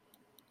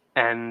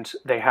 And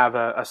they have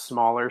a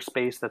smaller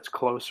space that's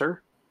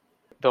closer.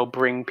 They'll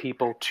bring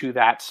people to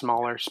that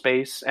smaller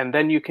space. And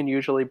then you can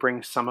usually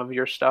bring some of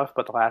your stuff,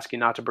 but they'll ask you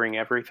not to bring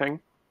everything.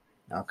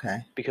 Okay.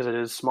 Because it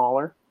is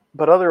smaller.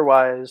 But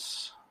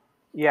otherwise,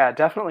 yeah,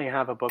 definitely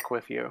have a book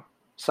with you.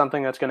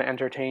 Something that's going to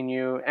entertain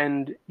you.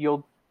 And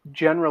you'll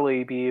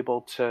generally be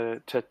able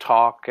to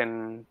talk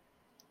and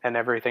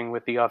everything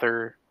with the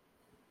other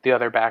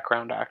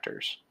background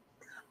actors.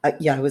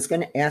 Yeah, I was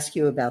going to ask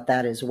you about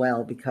that as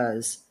well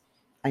because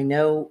I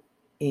know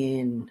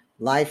in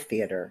live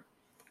theater,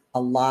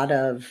 a lot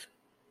of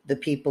the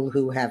people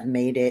who have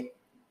made it,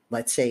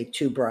 let's say,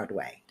 to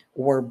Broadway,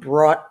 were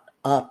brought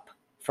up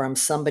from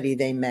somebody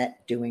they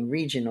met doing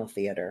regional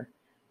theater,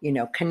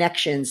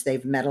 connections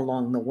they've met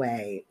along the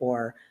way,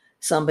 or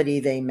somebody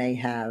they may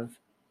have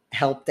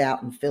helped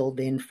out and filled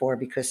in for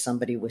because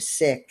somebody was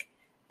sick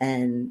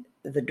and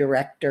the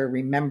director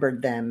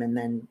remembered them and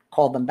then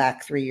called them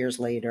back 3 years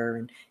later.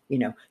 And,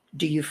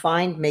 do you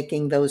find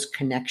making those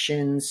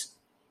connections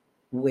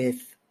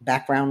with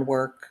background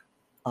work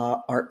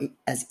are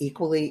as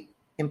equally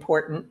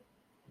important?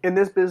 In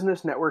this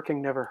business,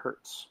 networking never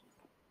hurts.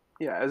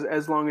 Yeah,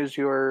 as long as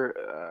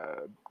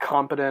you're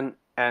competent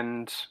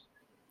and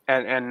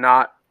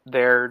not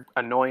there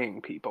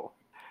annoying people.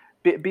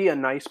 Be a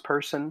nice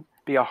person,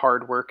 be a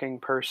hardworking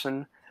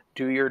person,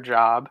 do your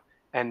job,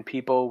 and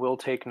people will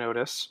take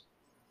notice.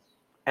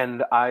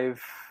 And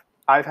I've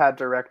had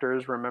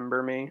directors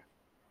remember me.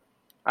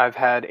 I've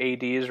had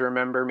ADs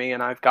remember me,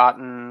 and I've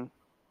gotten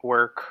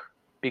work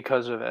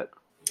because of it.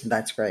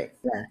 That's great.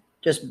 Yeah.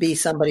 Just be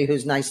somebody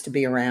who's nice to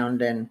be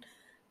around and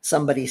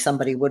somebody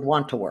would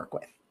want to work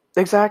with.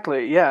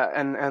 Exactly, yeah,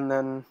 and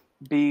then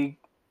be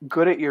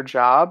good at your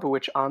job,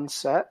 which on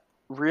set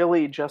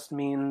really just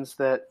means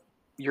that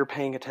you're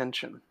paying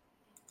attention.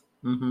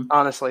 Hmm.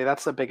 Honestly,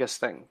 that's the biggest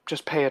thing.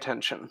 Just pay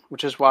attention,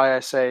 which is why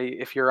I say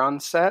if you're on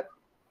set,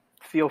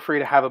 feel free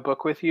to have a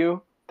book with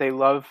you. They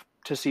love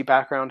to see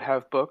background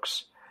have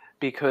books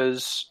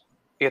because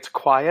it's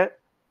quiet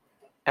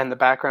and the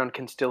background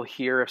can still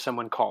hear if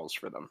someone calls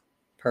for them.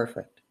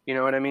 Perfect. You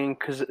know what I mean?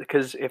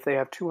 Because if they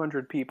have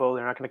 200 people,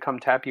 they're not going to come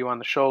tap you on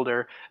the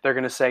shoulder. They're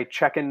going to say,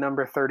 check in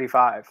number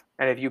 35.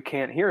 And if you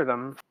can't hear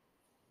them,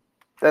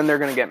 then they're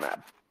going to get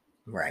mad.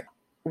 Right.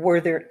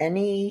 Were there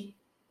any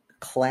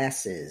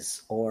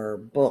classes or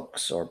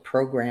books or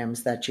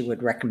programs that you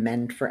would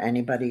recommend for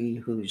anybody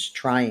who's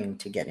trying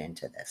to get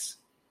into this?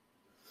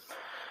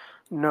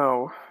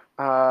 No,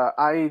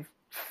 I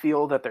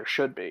feel that there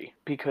should be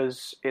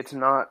because it's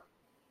not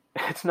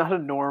a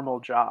normal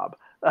job.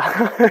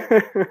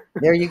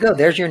 There you go.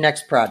 There's your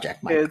next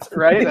project, Michael. It's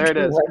right You there. It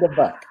can is. write a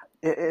book.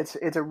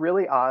 It's a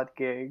really odd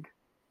gig.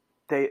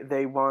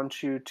 They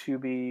want you to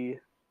be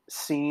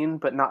seen,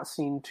 but not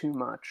seen too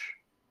much.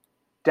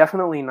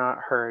 Definitely not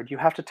heard. You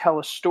have to tell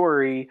a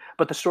story,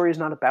 but the story is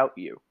not about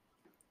you.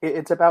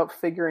 It's about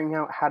figuring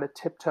out how to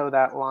tiptoe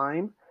that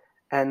line.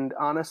 And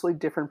honestly,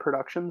 different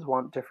productions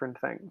want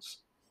different things.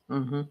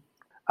 Hmm.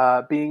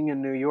 Being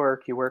in New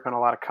York, you work on a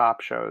lot of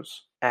cop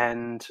shows,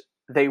 and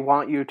they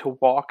want you to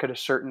walk at a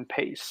certain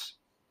pace,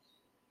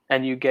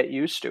 and you get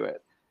used to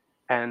it.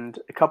 And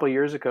a couple of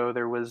years ago,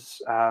 there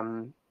was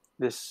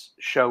this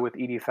show with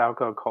Edie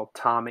Falco called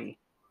Tommy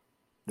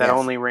that Yes.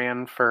 only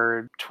ran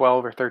for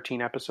 12 or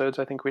 13 episodes,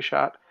 I think we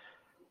shot.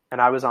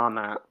 And I was on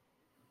that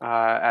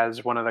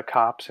as one of the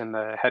cops in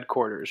the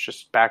headquarters,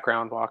 just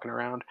background walking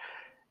around.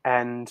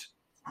 And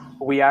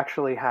we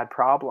actually had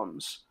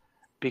problems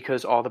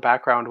because all the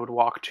background would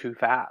walk too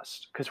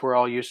fast because we're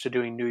all used to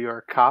doing New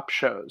York cop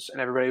shows.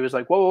 And everybody was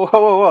like, whoa, whoa,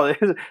 whoa, whoa,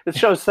 whoa. This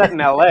show's set in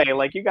LA.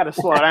 Like, you got to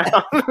slow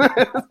down.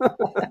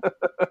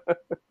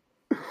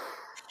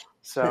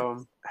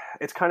 So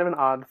it's kind of an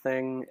odd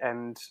thing.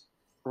 And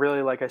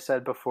really, like I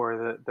said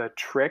before, the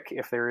trick,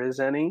 if there is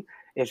any,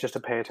 is just to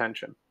pay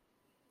attention.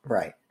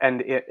 Right.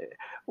 And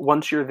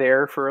once you're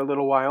there for a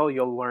little while,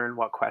 you'll learn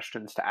what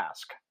questions to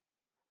ask.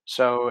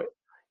 So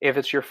if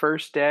it's your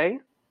first day,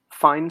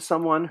 find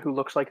someone who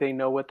looks like they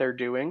know what they're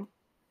doing.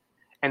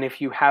 And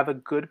if you have a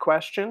good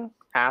question,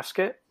 ask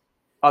it.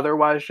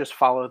 Otherwise, just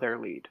follow their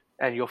lead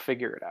and you'll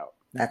figure it out.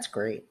 That's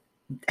great.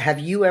 Have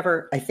you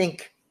ever, I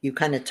think you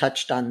kind of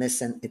touched on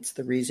this, and it's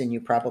the reason you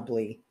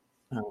probably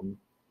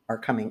are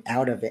coming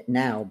out of it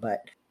now,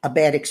 but a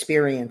bad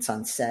experience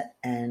on set,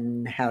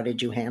 and how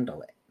did you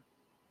handle it?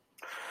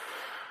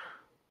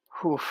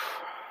 Oof.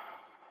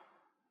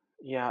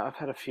 Yeah, I've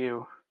had a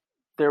few.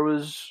 There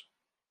was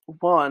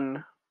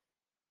one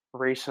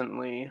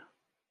recently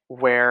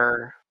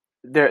where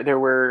there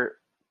were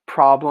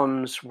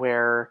problems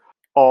where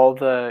all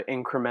the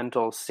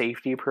incremental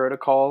safety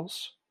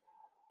protocols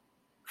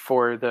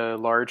for the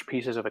large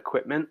pieces of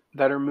equipment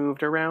that are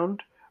moved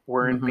around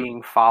weren't Hmm.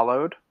 being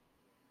followed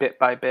bit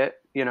by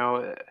bit,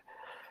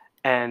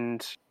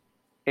 and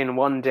in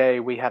one day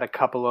we had a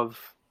couple of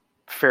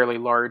fairly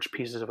large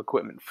pieces of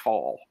equipment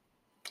fall.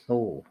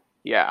 Oh,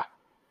 Yeah.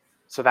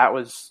 So that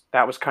was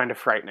kind of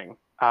frightening.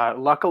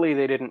 Luckily,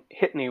 they didn't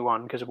hit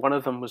anyone because one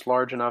of them was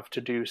large enough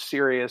to do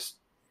serious,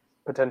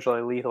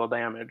 potentially lethal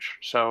damage.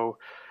 So,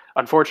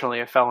 unfortunately,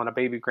 it fell on a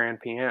baby grand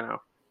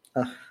piano.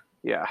 ugh.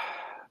 Yeah,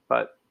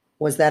 but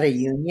Was that a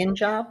union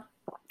job?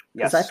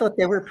 Because I yes, thought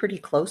they were pretty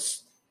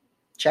close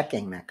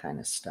checking that kind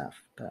of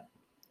stuff. But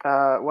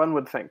one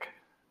would think,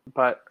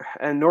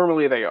 and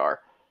normally they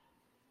are.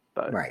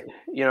 But right.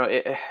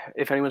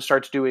 if anyone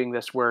starts doing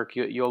this work,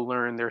 you'll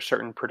learn there are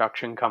certain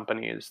production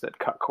companies that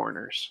cut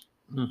corners,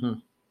 Hmm.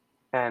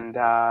 and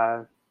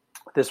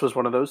this was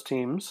one of those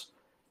teams,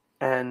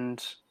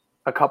 and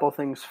a couple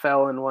things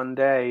fell in one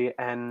day,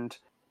 and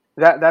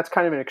that's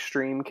kind of an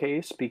extreme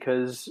case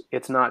because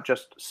it's not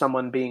just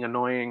someone being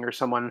annoying or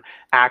someone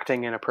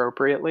acting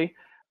inappropriately,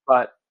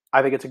 but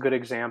I think it's a good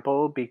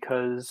example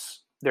because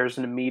there's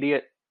an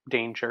immediate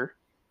danger,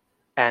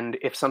 and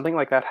if something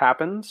like that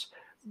happens,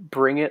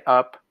 bring it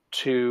up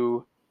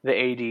to the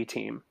AD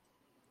team.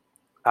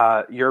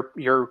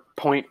 Your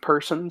point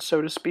person,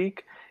 so to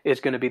speak, is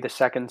going to be the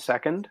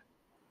second.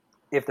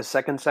 If the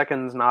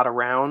second's not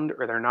around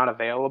or they're not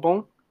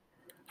available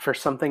for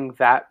something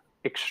that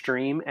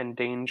extreme and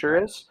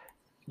dangerous,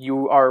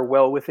 you are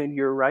well within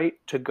your right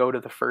to go to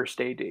the first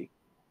AD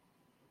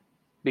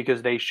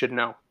because they should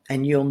know.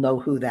 And you'll know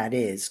who that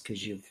is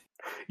because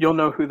You'll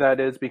know who that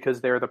is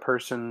because they're the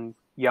person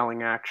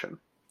yelling action.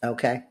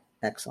 Okay,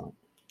 excellent.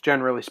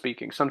 Generally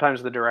speaking,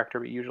 sometimes the director,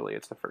 but usually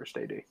it's the first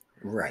AD.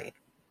 Right.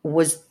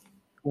 Was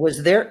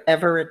there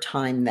ever a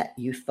time that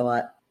you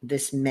thought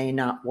this may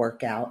not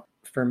work out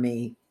for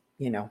me,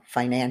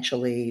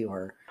 financially,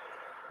 or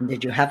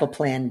did you have a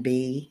plan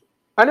B?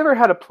 I never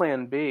had a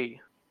plan B.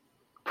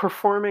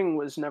 Performing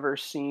was never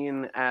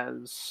seen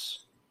as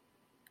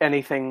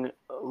anything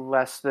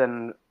less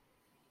than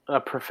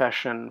a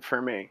profession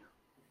for me.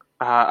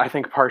 I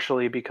think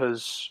partially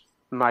because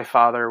my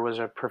father was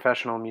a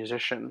professional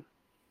musician,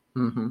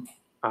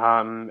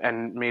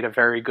 and made a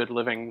very good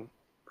living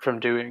from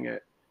doing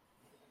it.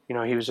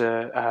 He was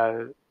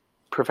a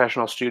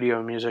professional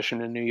studio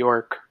musician in New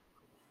York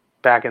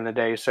back in the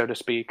day, so to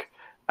speak.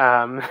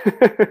 Of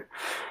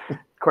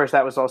course,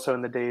 that was also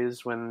in the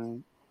days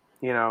when,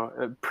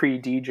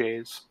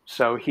 pre-DJs.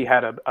 So he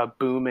had a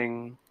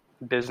booming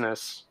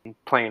business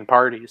playing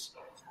parties.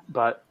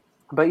 But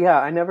yeah,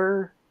 I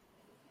never,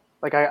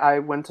 I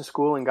went to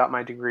school and got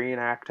my degree in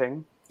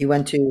acting. You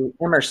went to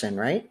Emerson,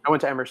 right? I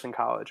went to Emerson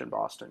College in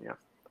Boston, yeah.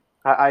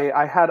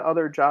 I had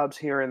other jobs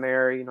here and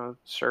there,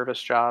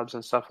 service jobs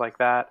and stuff like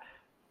that.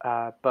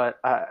 But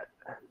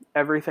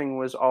everything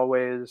was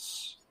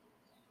always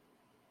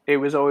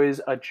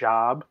a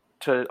job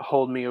to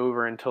hold me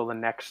over until the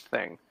next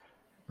thing,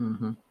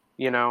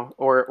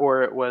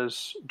 or it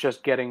was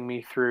just getting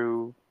me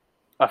through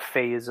a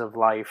phase of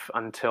life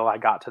until I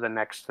got to the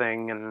next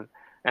thing and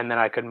then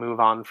I could move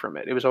on from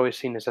it. It was always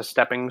seen as a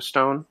stepping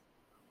stone,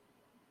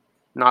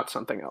 not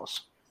something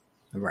else.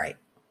 Right.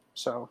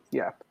 So,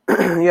 yeah.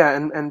 Yeah,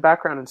 and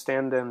background and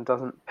stand-in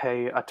doesn't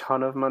pay a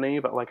ton of money,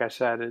 but like I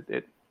said,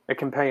 it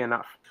can pay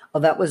enough.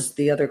 Well, that was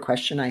the other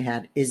question I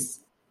had. Is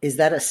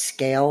that a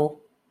scale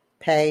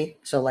pay?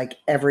 So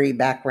every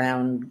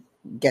background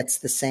gets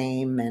the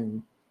same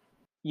and...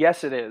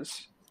 Yes, it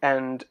is.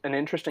 And an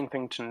interesting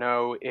thing to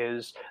know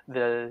is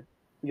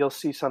you'll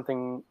see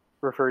something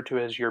referred to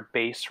as your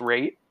base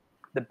rate.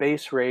 The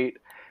base rate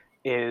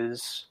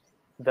is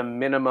the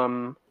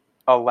minimum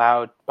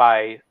allowed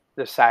by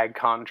the SAG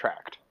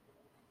contract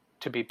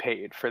to be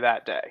paid for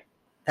that day.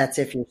 That's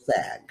if you're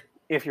SAG.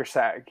 If you're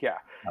SAG, yeah.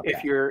 Okay.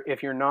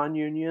 If you're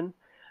non-union,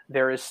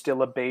 there is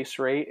still a base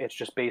rate. It's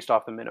just based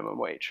off the minimum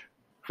wage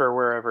for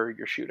wherever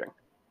you're shooting.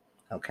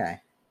 Okay.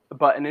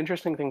 But an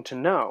interesting thing to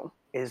know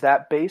is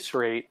that base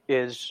rate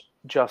is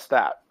just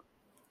that.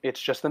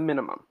 It's just the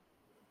minimum.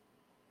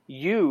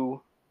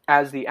 You,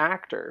 as the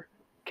actor,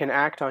 can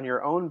act on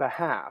your own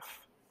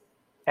behalf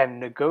and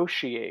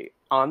negotiate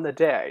on the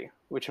day,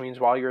 which means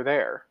while you're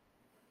there,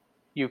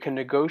 you can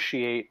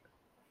negotiate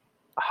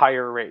a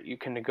higher rate. You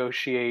can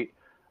negotiate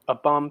a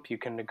bump. You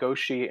can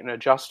negotiate an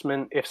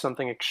adjustment if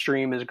something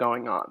extreme is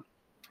going on.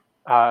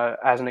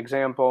 As an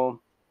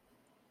example,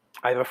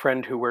 I have a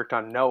friend who worked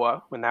on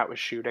Noah when that was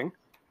shooting,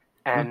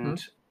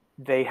 and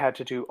they had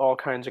to do all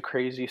kinds of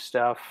crazy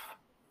stuff.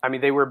 I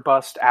mean, they were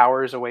bussed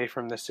hours away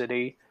from the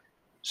city,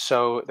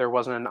 so there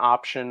wasn't an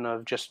option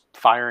of just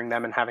firing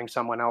them and having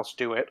someone else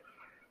do it.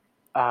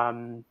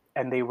 And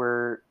they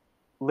were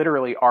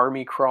literally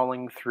army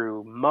crawling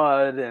through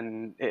mud,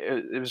 and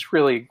it was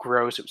really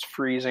gross. It was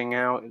freezing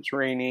out. It was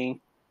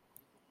rainy.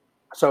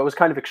 So it was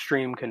kind of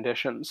extreme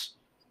conditions.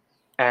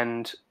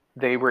 And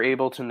they were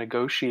able to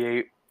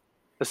negotiate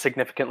a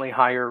significantly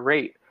higher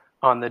rate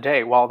on the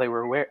day while they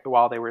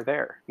were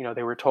there.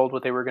 They were told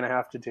what they were going to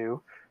have to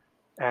do.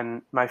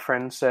 And my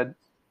friend said,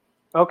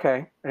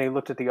 okay. And he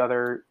looked at the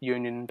other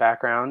union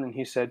background and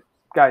he said,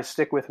 guys,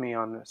 stick with me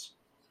on this.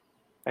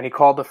 And he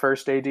called the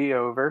first AD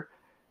over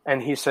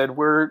and he said,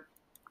 we're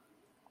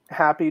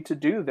happy to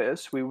do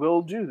this. We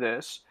will do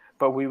this,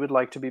 but we would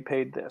like to be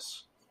paid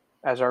this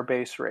as our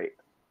base rate.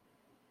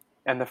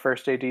 And the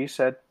first AD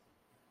said,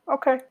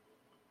 okay.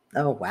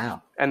 Oh,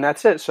 wow. And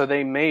that's it. So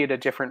they made a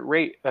different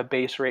rate, a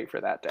base rate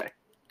for that day.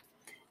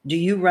 Do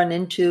you run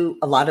into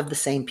a lot of the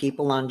same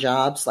people on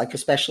jobs,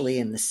 especially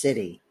in the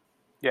city?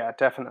 Yeah,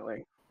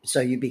 definitely.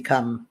 So you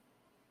become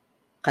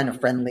kind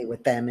of friendly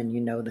with them and you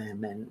know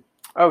them. And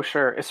oh,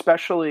 sure.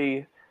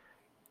 Especially,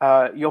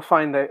 you'll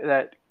find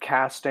that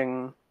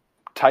casting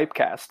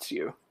typecasts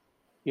you.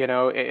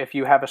 If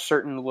you have a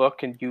certain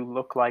look and you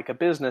look like a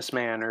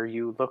businessman or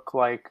you look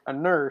like a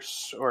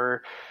nurse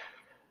or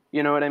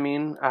You know what I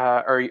mean?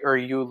 Or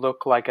you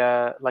look like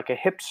a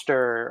hipster,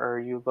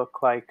 or you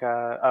look like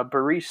a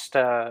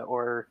barista,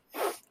 or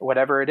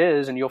whatever it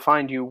is, and you'll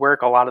find you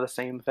work a lot of the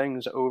same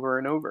things over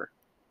and over.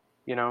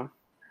 You know,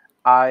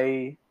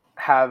 I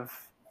have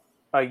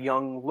a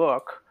young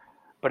look,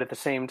 but at the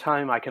same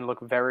time, I can look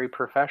very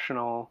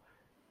professional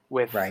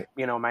with, Right.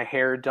 my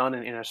hair done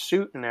in a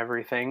suit and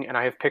everything, and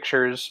I have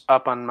pictures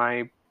up on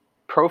my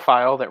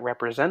profile that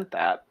represent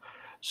that.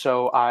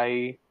 So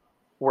I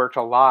worked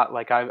a lot.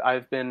 Like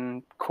I've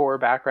been core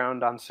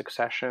background on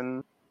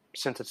Succession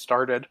since it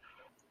started.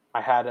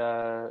 I had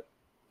a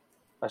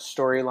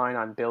storyline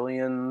on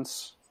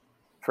Billions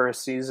for a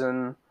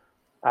season.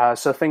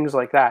 So things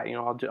like that,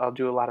 I'll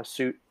do a lot of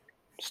suit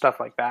stuff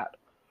like that.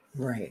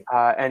 Right.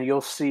 And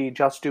you'll see,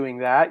 just doing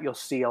that, you'll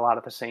see a lot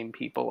of the same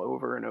people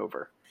over and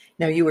over.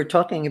 Now, you were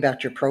talking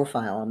about your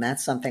profile, and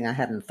that's something I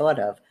hadn't thought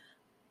of.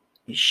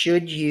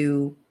 Should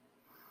you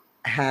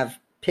have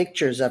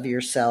pictures of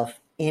yourself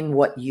in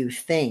what you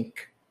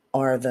think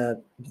are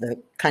the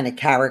kind of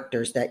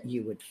characters that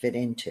you would fit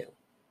into?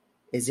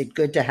 Is it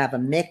good to have a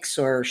mix,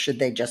 or should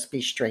they just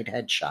be straight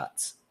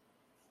headshots?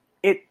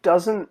 It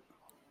doesn't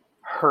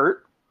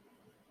hurt,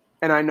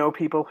 and I know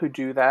people who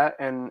do that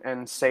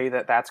and say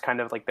that that's kind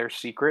of like their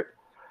secret.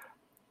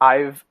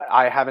 I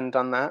haven't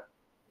done that.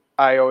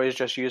 I always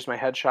just used my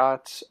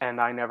headshots,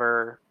 and I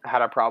never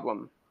had a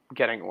problem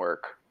getting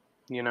work.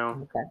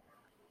 Okay.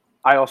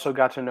 I also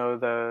got to know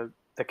the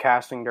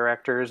casting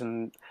directors,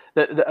 and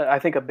I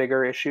think a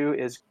bigger issue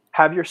is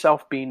have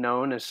yourself be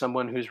known as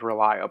someone who's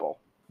reliable.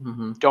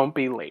 Mm-hmm. Don't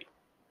be late.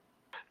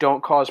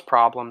 Don't cause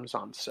problems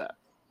on set.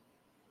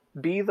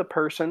 Be the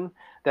person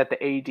that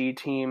the AD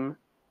team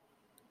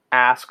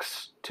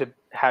asks to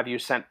have you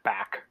sent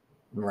back.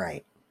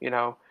 Right.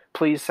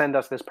 Please send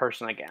us this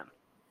person again.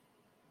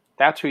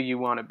 That's who you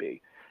want to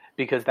be,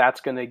 because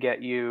that's going to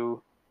get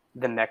you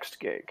the next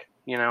gig.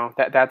 I've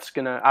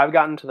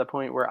gotten to the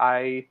point where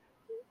I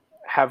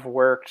have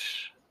worked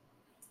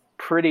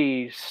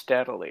pretty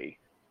steadily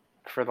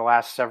for the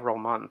last several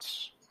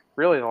months,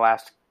 really the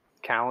last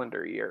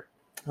calendar year.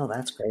 Oh,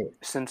 that's great.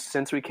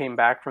 Since we came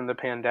back from the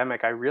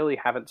pandemic, I really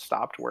haven't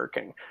stopped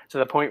working, to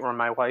the point where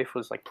my wife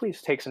was like,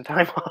 please take some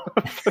time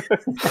off,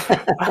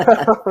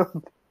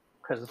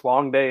 because it's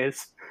long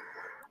days.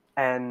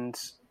 And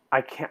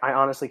I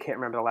honestly can't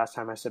remember the last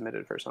time I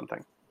submitted for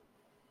something,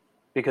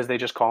 because they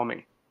just call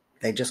me.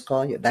 They just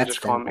call you. That's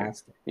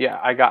fantastic. Yeah,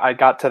 I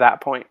got to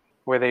that point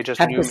where they just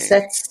knew me.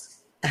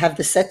 Have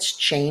the sets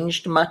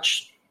changed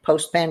much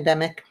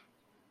post-pandemic?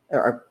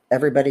 Are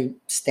everybody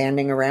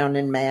standing around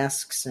in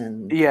masks?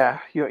 And yeah,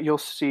 you'll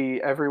see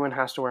everyone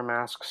has to wear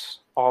masks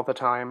all the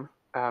time.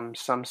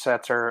 Some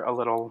sets are a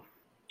little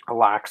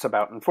lax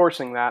about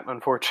enforcing that,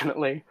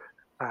 unfortunately.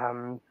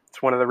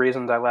 It's one of the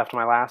reasons I left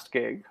my last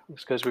gig, is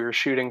because we were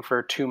shooting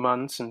for 2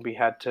 months and we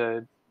had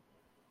to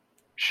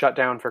shut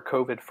down for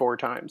COVID 4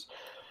 times.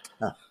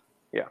 Oh.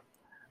 Yeah,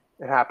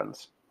 it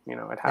happens.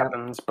 It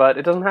happens, but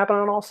it doesn't happen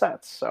on all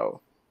sets.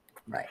 So,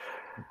 right.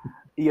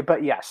 Yeah,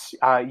 but yes,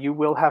 you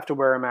will have to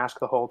wear a mask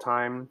the whole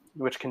time,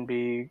 which can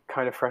be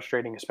kind of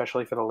frustrating,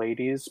 especially for the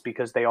ladies,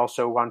 because they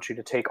also want you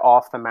to take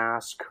off the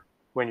mask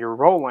when you're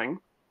rolling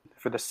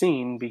for the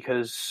scene,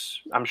 because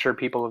I'm sure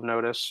people have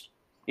noticed,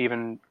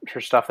 even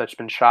for stuff that's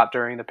been shot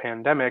during the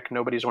pandemic,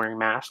 nobody's wearing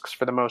masks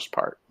for the most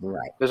part.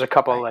 Right. There's a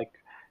couple like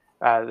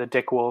the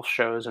Dick Wolf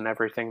shows and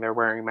everything, they're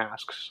wearing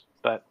masks,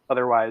 but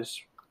otherwise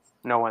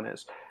no one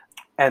is.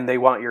 And they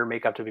want your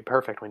makeup to be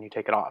perfect when you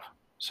take it off.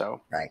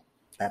 So right.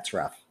 That's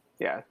rough.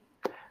 Yeah,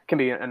 it can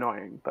be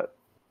annoying, but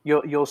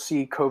you'll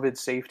see COVID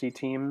safety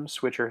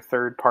teams, which are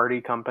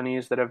third-party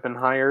companies that have been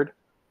hired,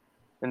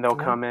 and they'll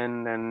come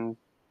in and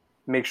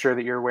make sure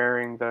that you're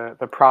wearing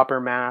the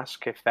proper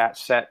mask if that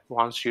set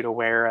wants you to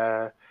wear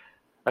a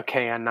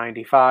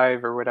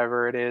KN95 or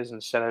whatever it is,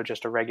 instead of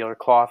just a regular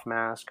cloth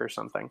mask or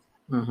something.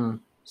 Mm-hmm.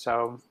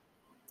 So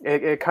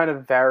it kind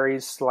of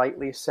varies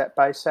slightly set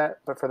by set,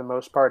 but for the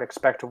most part,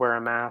 expect to wear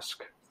a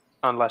mask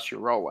unless you're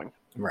rolling.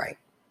 Right.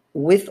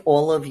 With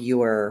all of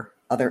your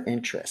other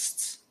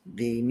interests,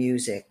 the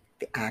music,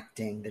 the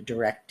acting, the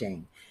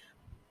directing,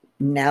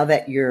 now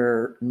that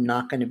you're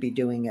not going to be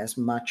doing as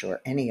much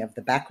or any of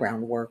the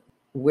background work,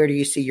 where do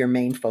you see your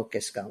main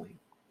focus going?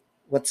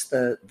 What's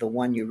the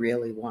one you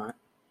really want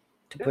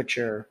to put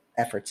your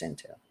efforts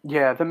into?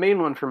 Yeah, the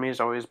main one for me has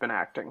always been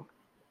acting.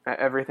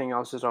 Everything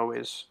else is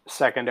always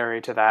secondary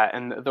to that.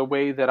 And the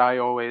way that I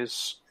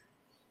always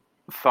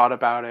thought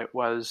about it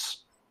was,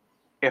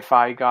 if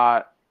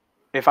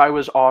I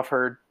was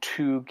offered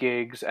 2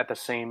 gigs at the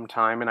same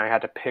time and I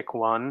had to pick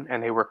one,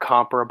 and they were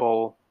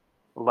comparable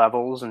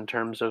levels in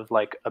terms of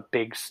like a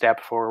big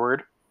step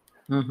forward,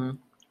 mm-hmm.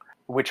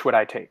 which would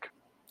I take?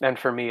 And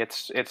for me,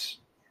 it's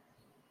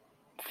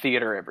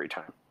theater every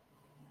time.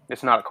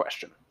 It's not a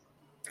question.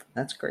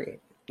 That's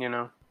great.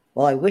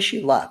 Well, I wish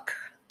you luck.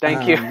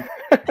 Thank you.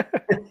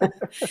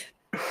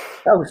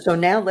 So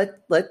now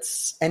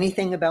let's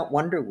anything about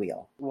Wonder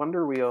Wheel.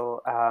 Wonder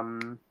Wheel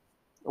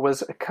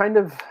was kind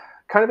of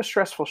a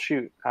stressful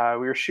shoot. We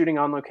were shooting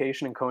on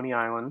location in Coney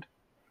Island,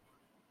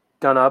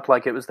 done up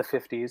like it was the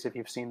 50s, if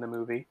you've seen the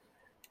movie.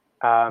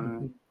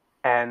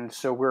 And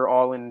so we're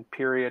all in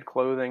period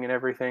clothing and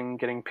everything,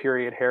 getting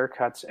period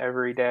haircuts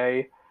every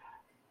day.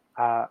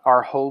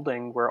 Our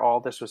holding where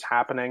all this was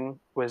happening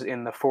was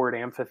in the Ford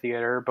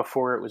Amphitheater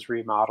before it was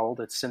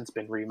remodeled. It's since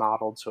been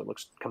remodeled, so it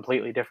looks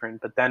completely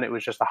different. But then it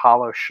was just a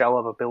hollow shell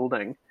of a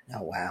building.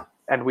 Oh, wow.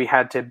 And we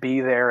had to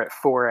be there at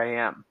 4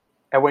 a.m.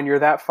 And when you're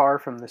that far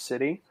from the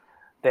city,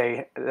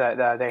 they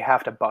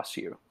have to bus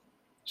you.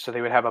 So they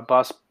would have a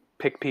bus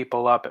pick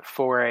people up at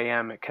 4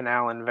 a.m. at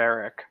Canal and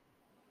Varick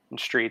and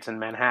streets in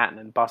Manhattan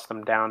and bus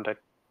them down to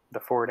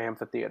the Ford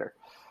Amphitheater.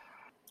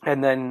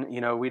 And then,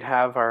 we'd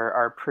have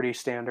our pretty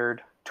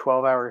standard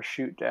 12-hour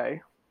shoot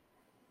day,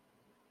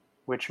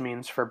 which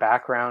means for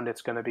background,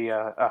 it's going to be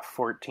a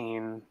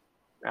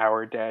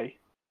 14-hour day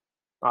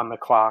on the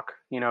clock,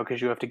 because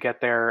you have to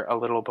get there a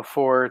little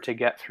before to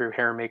get through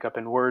hair, makeup,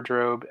 and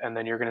wardrobe, and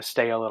then you're going to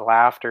stay a little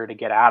after to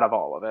get out of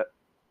all of it.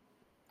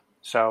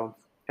 So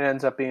it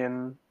ends up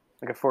being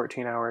like a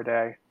 14-hour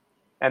day.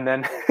 And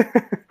then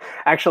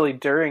actually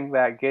during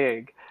that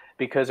gig,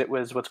 because it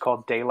was what's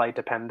called daylight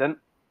dependent,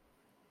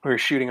 we were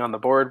shooting on the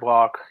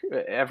boardwalk,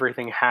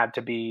 everything had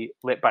to be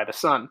lit by the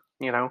sun,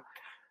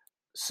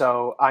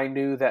 So I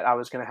knew that I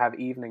was going to have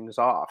evenings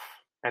off.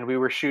 And we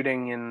were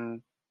shooting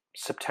in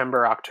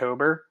September,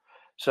 October.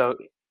 So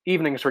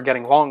evenings were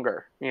getting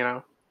longer,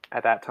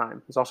 at that time.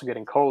 It was also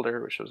getting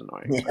colder, which was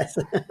annoying. Yes.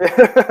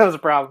 That was a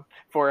problem.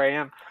 4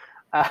 a.m.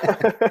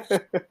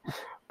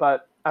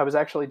 But I was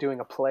actually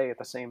doing a play at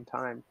the same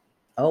time.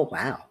 Oh,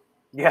 wow.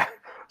 Yeah.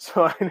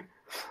 So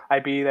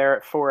I'd be there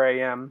at 4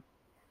 a.m.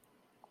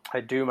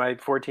 I'd do my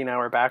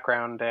 14-hour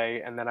background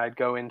day, and then I'd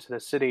go into the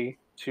city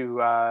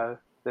to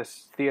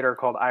this theater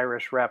called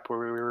Irish Rep, where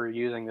we were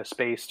using the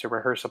space to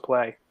rehearse a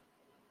play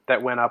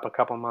that went up a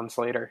couple months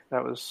later.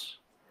 That was,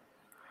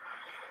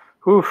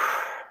 it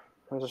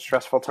was a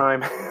stressful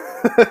time.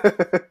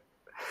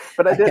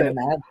 But I did it.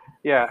 Imagine.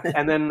 Yeah,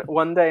 and then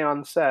one day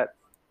on set,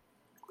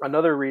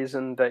 another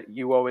reason that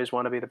you always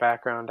want to be the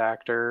background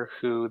actor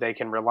who they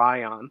can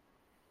rely on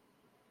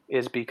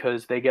is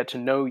because they get to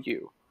know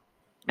you.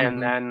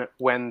 And then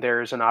when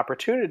there's an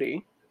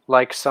opportunity,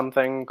 like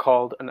something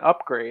called an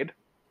upgrade,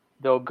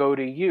 they'll go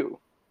to you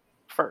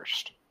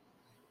first.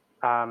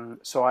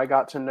 So I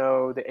got to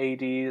know the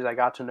ADs, I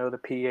got to know the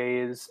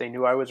PAs, they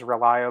knew I was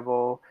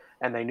reliable,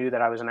 and they knew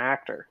that I was an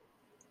actor.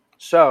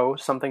 So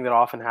something that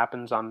often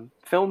happens on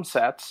film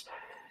sets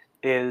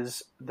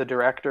is the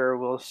director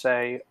will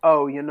say,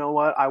 oh, you know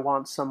what, I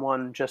want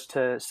someone just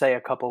to say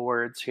a couple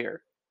words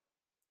here.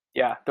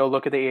 Yeah, they'll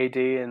look at the AD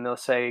and they'll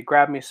say,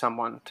 grab me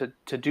someone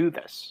to do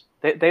this.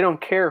 They don't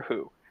care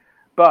who.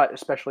 But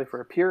especially for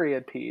a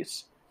period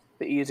piece,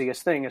 the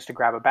easiest thing is to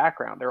grab a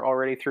background. They're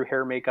already through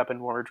hair, makeup,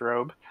 and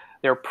wardrobe.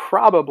 They're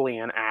probably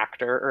an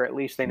actor, or at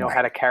least they know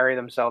how to carry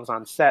themselves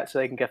on set so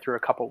they can get through a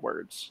couple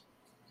words.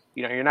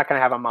 You're not going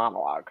to have a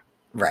monologue.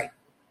 Right.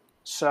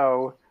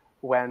 So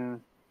when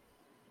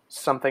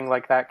something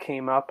like that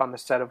came up on the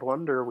set of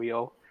Wonder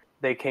Wheel,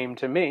 they came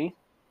to me,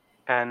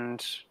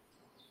 and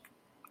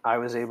I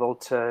was able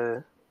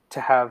to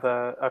have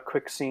a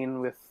quick scene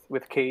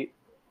with Kate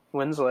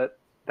Winslet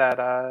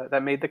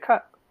that made the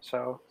cut.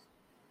 So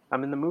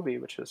I'm in the movie,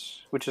 which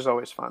is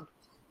always fun.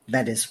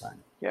 That is fun.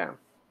 Yeah.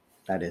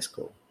 That is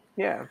cool.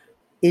 Yeah.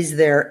 Is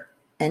there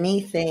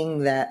anything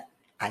that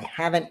I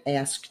haven't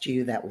asked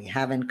you that we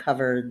haven't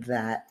covered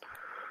that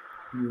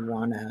you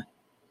want to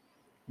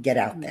get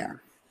out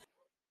there?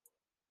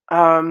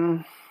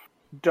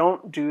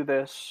 Don't do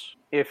this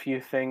if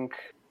you think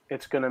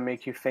it's going to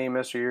make you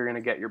famous or you're going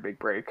to get your big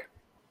break.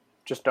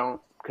 Just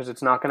don't, because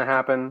it's not going to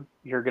happen.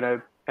 You're going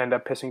to end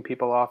up pissing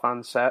people off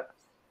on set.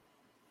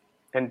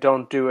 And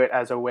don't do it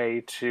as a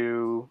way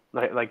to,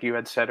 like you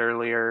had said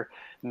earlier,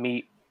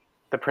 meet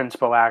the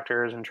principal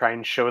actors and try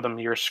and show them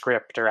your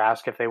script or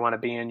ask if they want to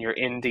be in your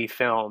indie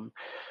film.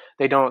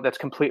 They don't. That's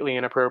completely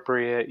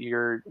inappropriate.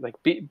 You're like,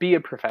 be a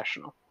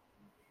professional.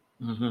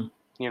 Mm-hmm.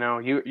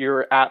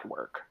 You're at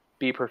work.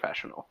 Be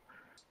professional.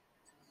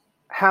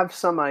 Have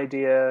some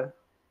idea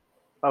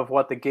of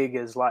what the gig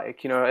is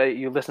like.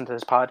 You listen to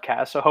this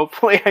podcast, so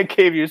hopefully I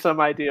gave you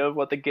some idea of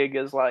what the gig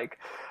is like,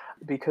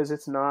 because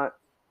it's not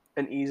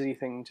an easy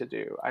thing to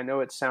do. I know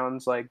it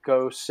sounds like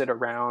go sit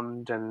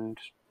around and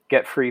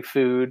get free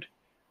food,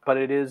 but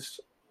it is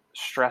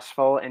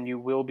stressful, and you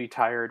will be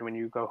tired when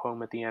you go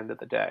home at the end of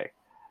the day,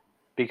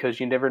 because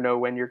you never know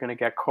when you're going to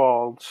get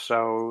called.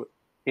 So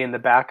in the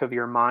back of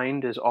your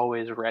mind is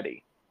always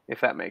ready,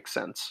 if that makes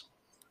sense.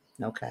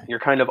 Okay. You're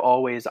kind of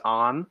always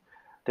on.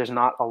 There's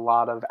not a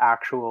lot of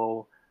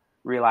actual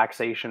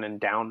relaxation and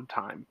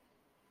downtime,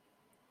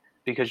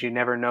 because you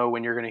never know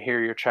when you're going to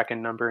hear your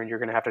check-in number and you're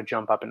going to have to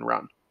jump up and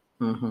run.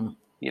 Mm-hmm.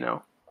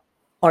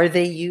 Are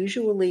they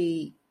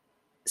usually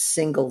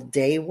single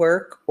day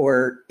work,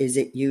 or is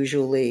it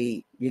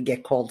usually you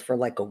get called for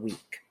like a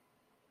week?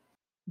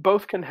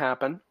 Both can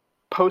happen.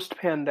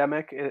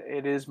 Post-pandemic,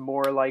 it is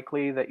more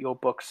likely that you'll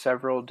book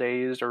several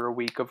days or a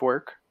week of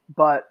work.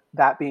 But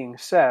that being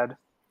said,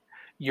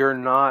 you're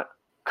not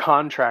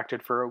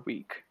contracted for a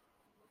week.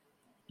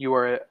 You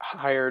are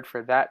hired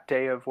for that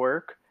day of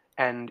work,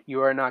 and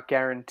you are not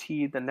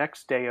guaranteed the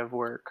next day of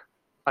work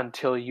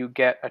until you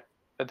get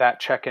that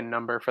check-in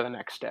number for the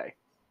next day.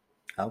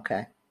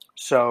 Okay.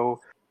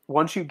 So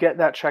once you get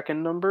that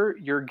check-in number,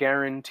 you're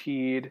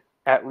guaranteed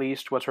at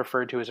least what's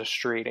referred to as a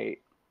straight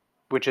 8,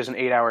 which is an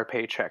 8-hour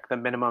paycheck, the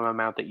minimum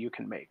amount that you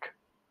can make.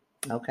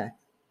 Okay.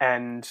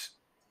 And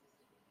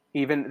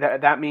even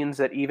that means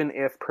that even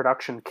if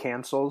production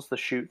cancels the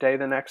shoot day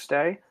the next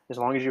day, as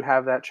long as you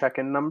have that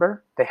check-in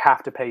number, they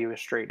have to pay you a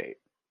straight 8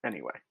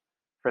 anyway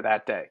for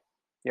that day.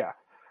 Yeah.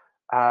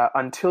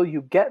 Until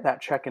you get that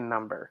check-in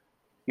number,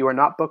 you are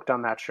not booked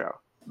on that show.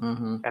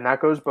 Mm-hmm. And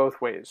that goes both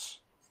ways.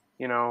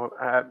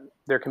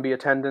 There can be a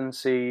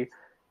tendency,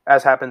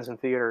 as happens in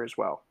theater as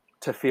well,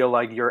 to feel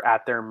like you're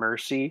at their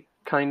mercy,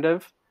 kind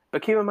of.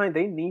 But keep in mind,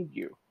 they need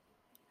you.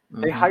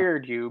 Mm-hmm. They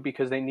hired you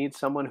because they need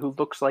someone who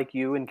looks like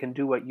you and can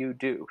do what you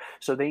do.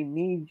 So they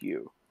need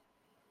you.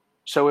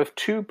 So if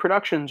 2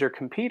 productions are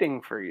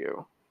competing for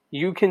you,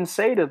 you can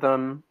say to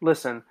them,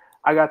 listen,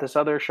 I got this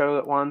other show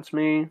that wants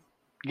me.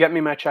 Get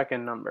me my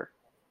check-in number.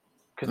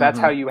 Because that's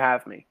how you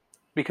have me.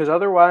 Because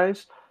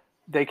otherwise,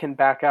 they can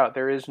back out.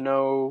 There is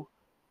no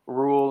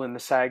rule in the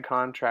SAG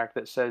contract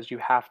that says you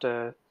have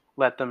to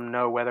let them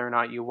know whether or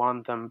not you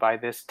want them by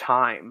this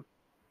time.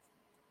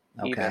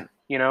 Okay.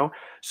 Even,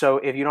 so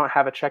if you don't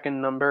have a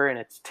check-in number and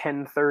it's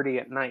 10:30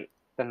 at night,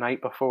 the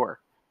night before,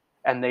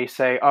 and they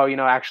say, oh,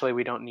 actually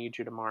we don't need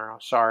you tomorrow.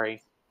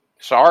 Sorry.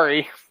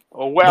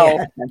 Oh, well.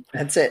 Yeah,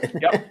 that's it.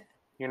 Yep.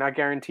 You're not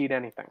guaranteed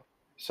anything.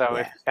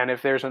 So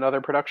if there's another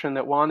production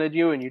that wanted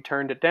you and you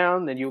turned it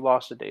down, then you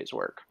lost a day's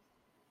work.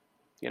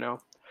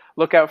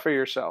 Look out for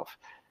yourself,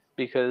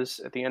 because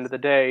at the end of the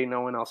day,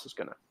 no one else is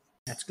gonna.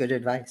 That's good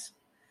advice.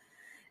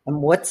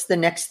 And what's the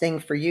next thing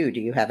for you? Do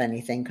you have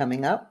anything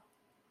coming up?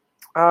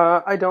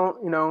 I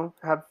don't,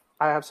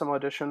 I have some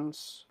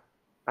auditions.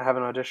 I have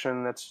an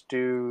audition that's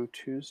due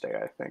Tuesday,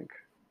 I think,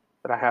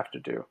 that I have to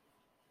do.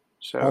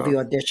 So all the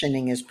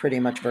auditioning is pretty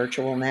much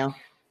virtual now?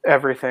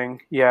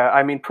 Everything. Yeah.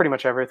 I mean, pretty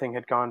much everything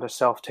had gone to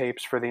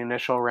self-tapes for the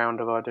initial round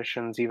of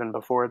auditions, even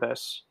before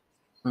this.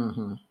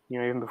 Mm-hmm.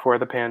 Even before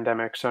the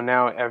pandemic. So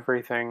now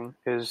everything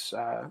is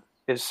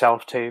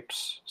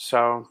self-tapes.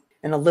 So.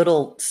 And a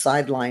little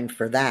sideline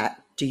for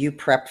that. Do you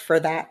prep for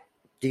that?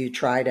 Do you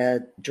try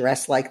to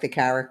dress like the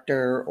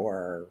character,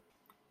 or?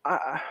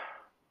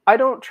 I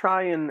don't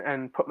try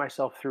and put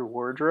myself through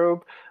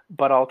wardrobe,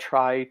 but I'll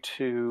try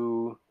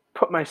to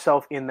put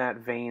myself in that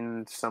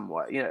vein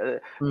somewhat.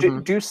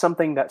 Do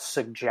something that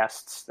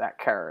suggests that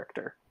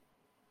character.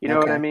 You know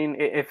what I mean?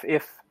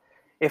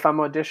 If I'm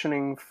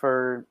auditioning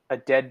for a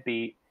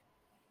deadbeat,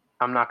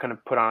 I'm not going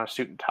to put on a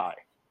suit and tie.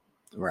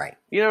 Right.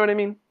 You know what I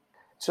mean?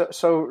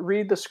 So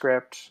read the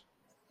script,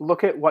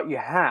 look at what you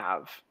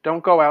have.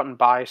 Don't go out and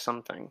buy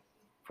something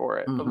for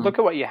it. But look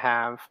at what you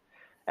have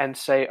and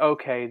say,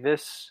 okay,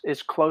 this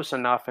is close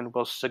enough and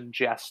will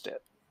suggest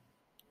it.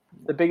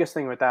 The biggest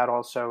thing with that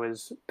also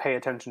is pay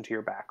attention to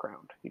your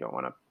background. You don't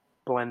want to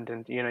blend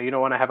in, you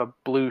don't want to have a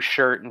blue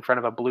shirt in front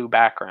of a blue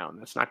background.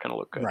 That's not going to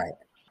look good. Right.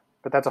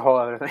 But that's a whole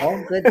other thing.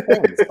 All good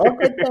things. All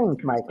good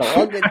things, Michael.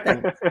 All good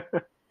things.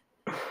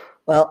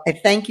 Well, I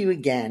thank you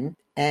again,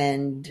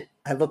 and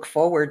I look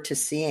forward to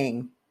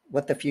seeing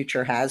what the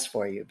future has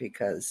for you,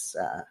 because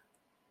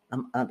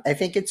I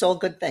think it's all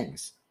good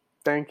things.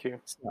 Thank you.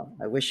 So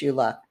I wish you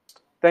luck.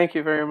 Thank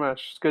you very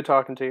much. It's good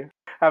talking to you.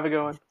 Have a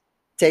good one.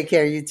 Take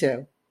care, you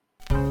too.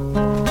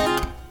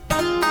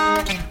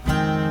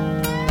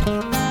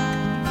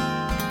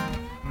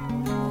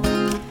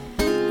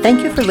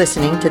 Thank you for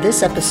listening to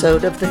this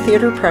episode of The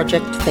Theater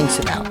Project Thinks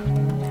About.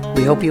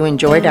 We hope you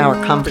enjoyed our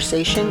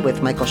conversation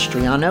with Michael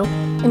Striano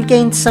and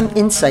gained some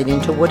insight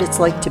into what it's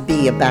like to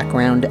be a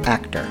background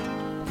actor.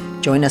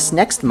 Join us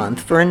next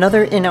month for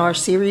another in our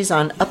series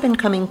on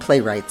up-and-coming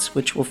playwrights,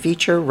 which will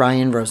feature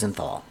Ryan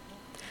Rosenthal.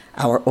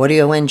 Our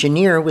audio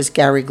engineer was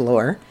Gary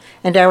Glore,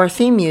 and our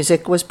theme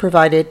music was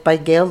provided by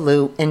Gail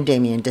Liu and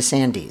Damian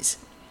DeSandes.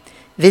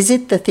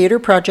 Visit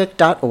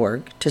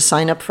thetheaterproject.org to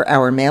sign up for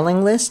our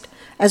mailing list,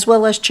 as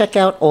well as check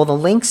out all the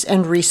links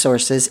and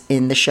resources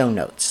in the show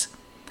notes.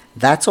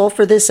 That's all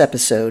for this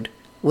episode.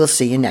 We'll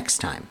see you next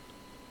time.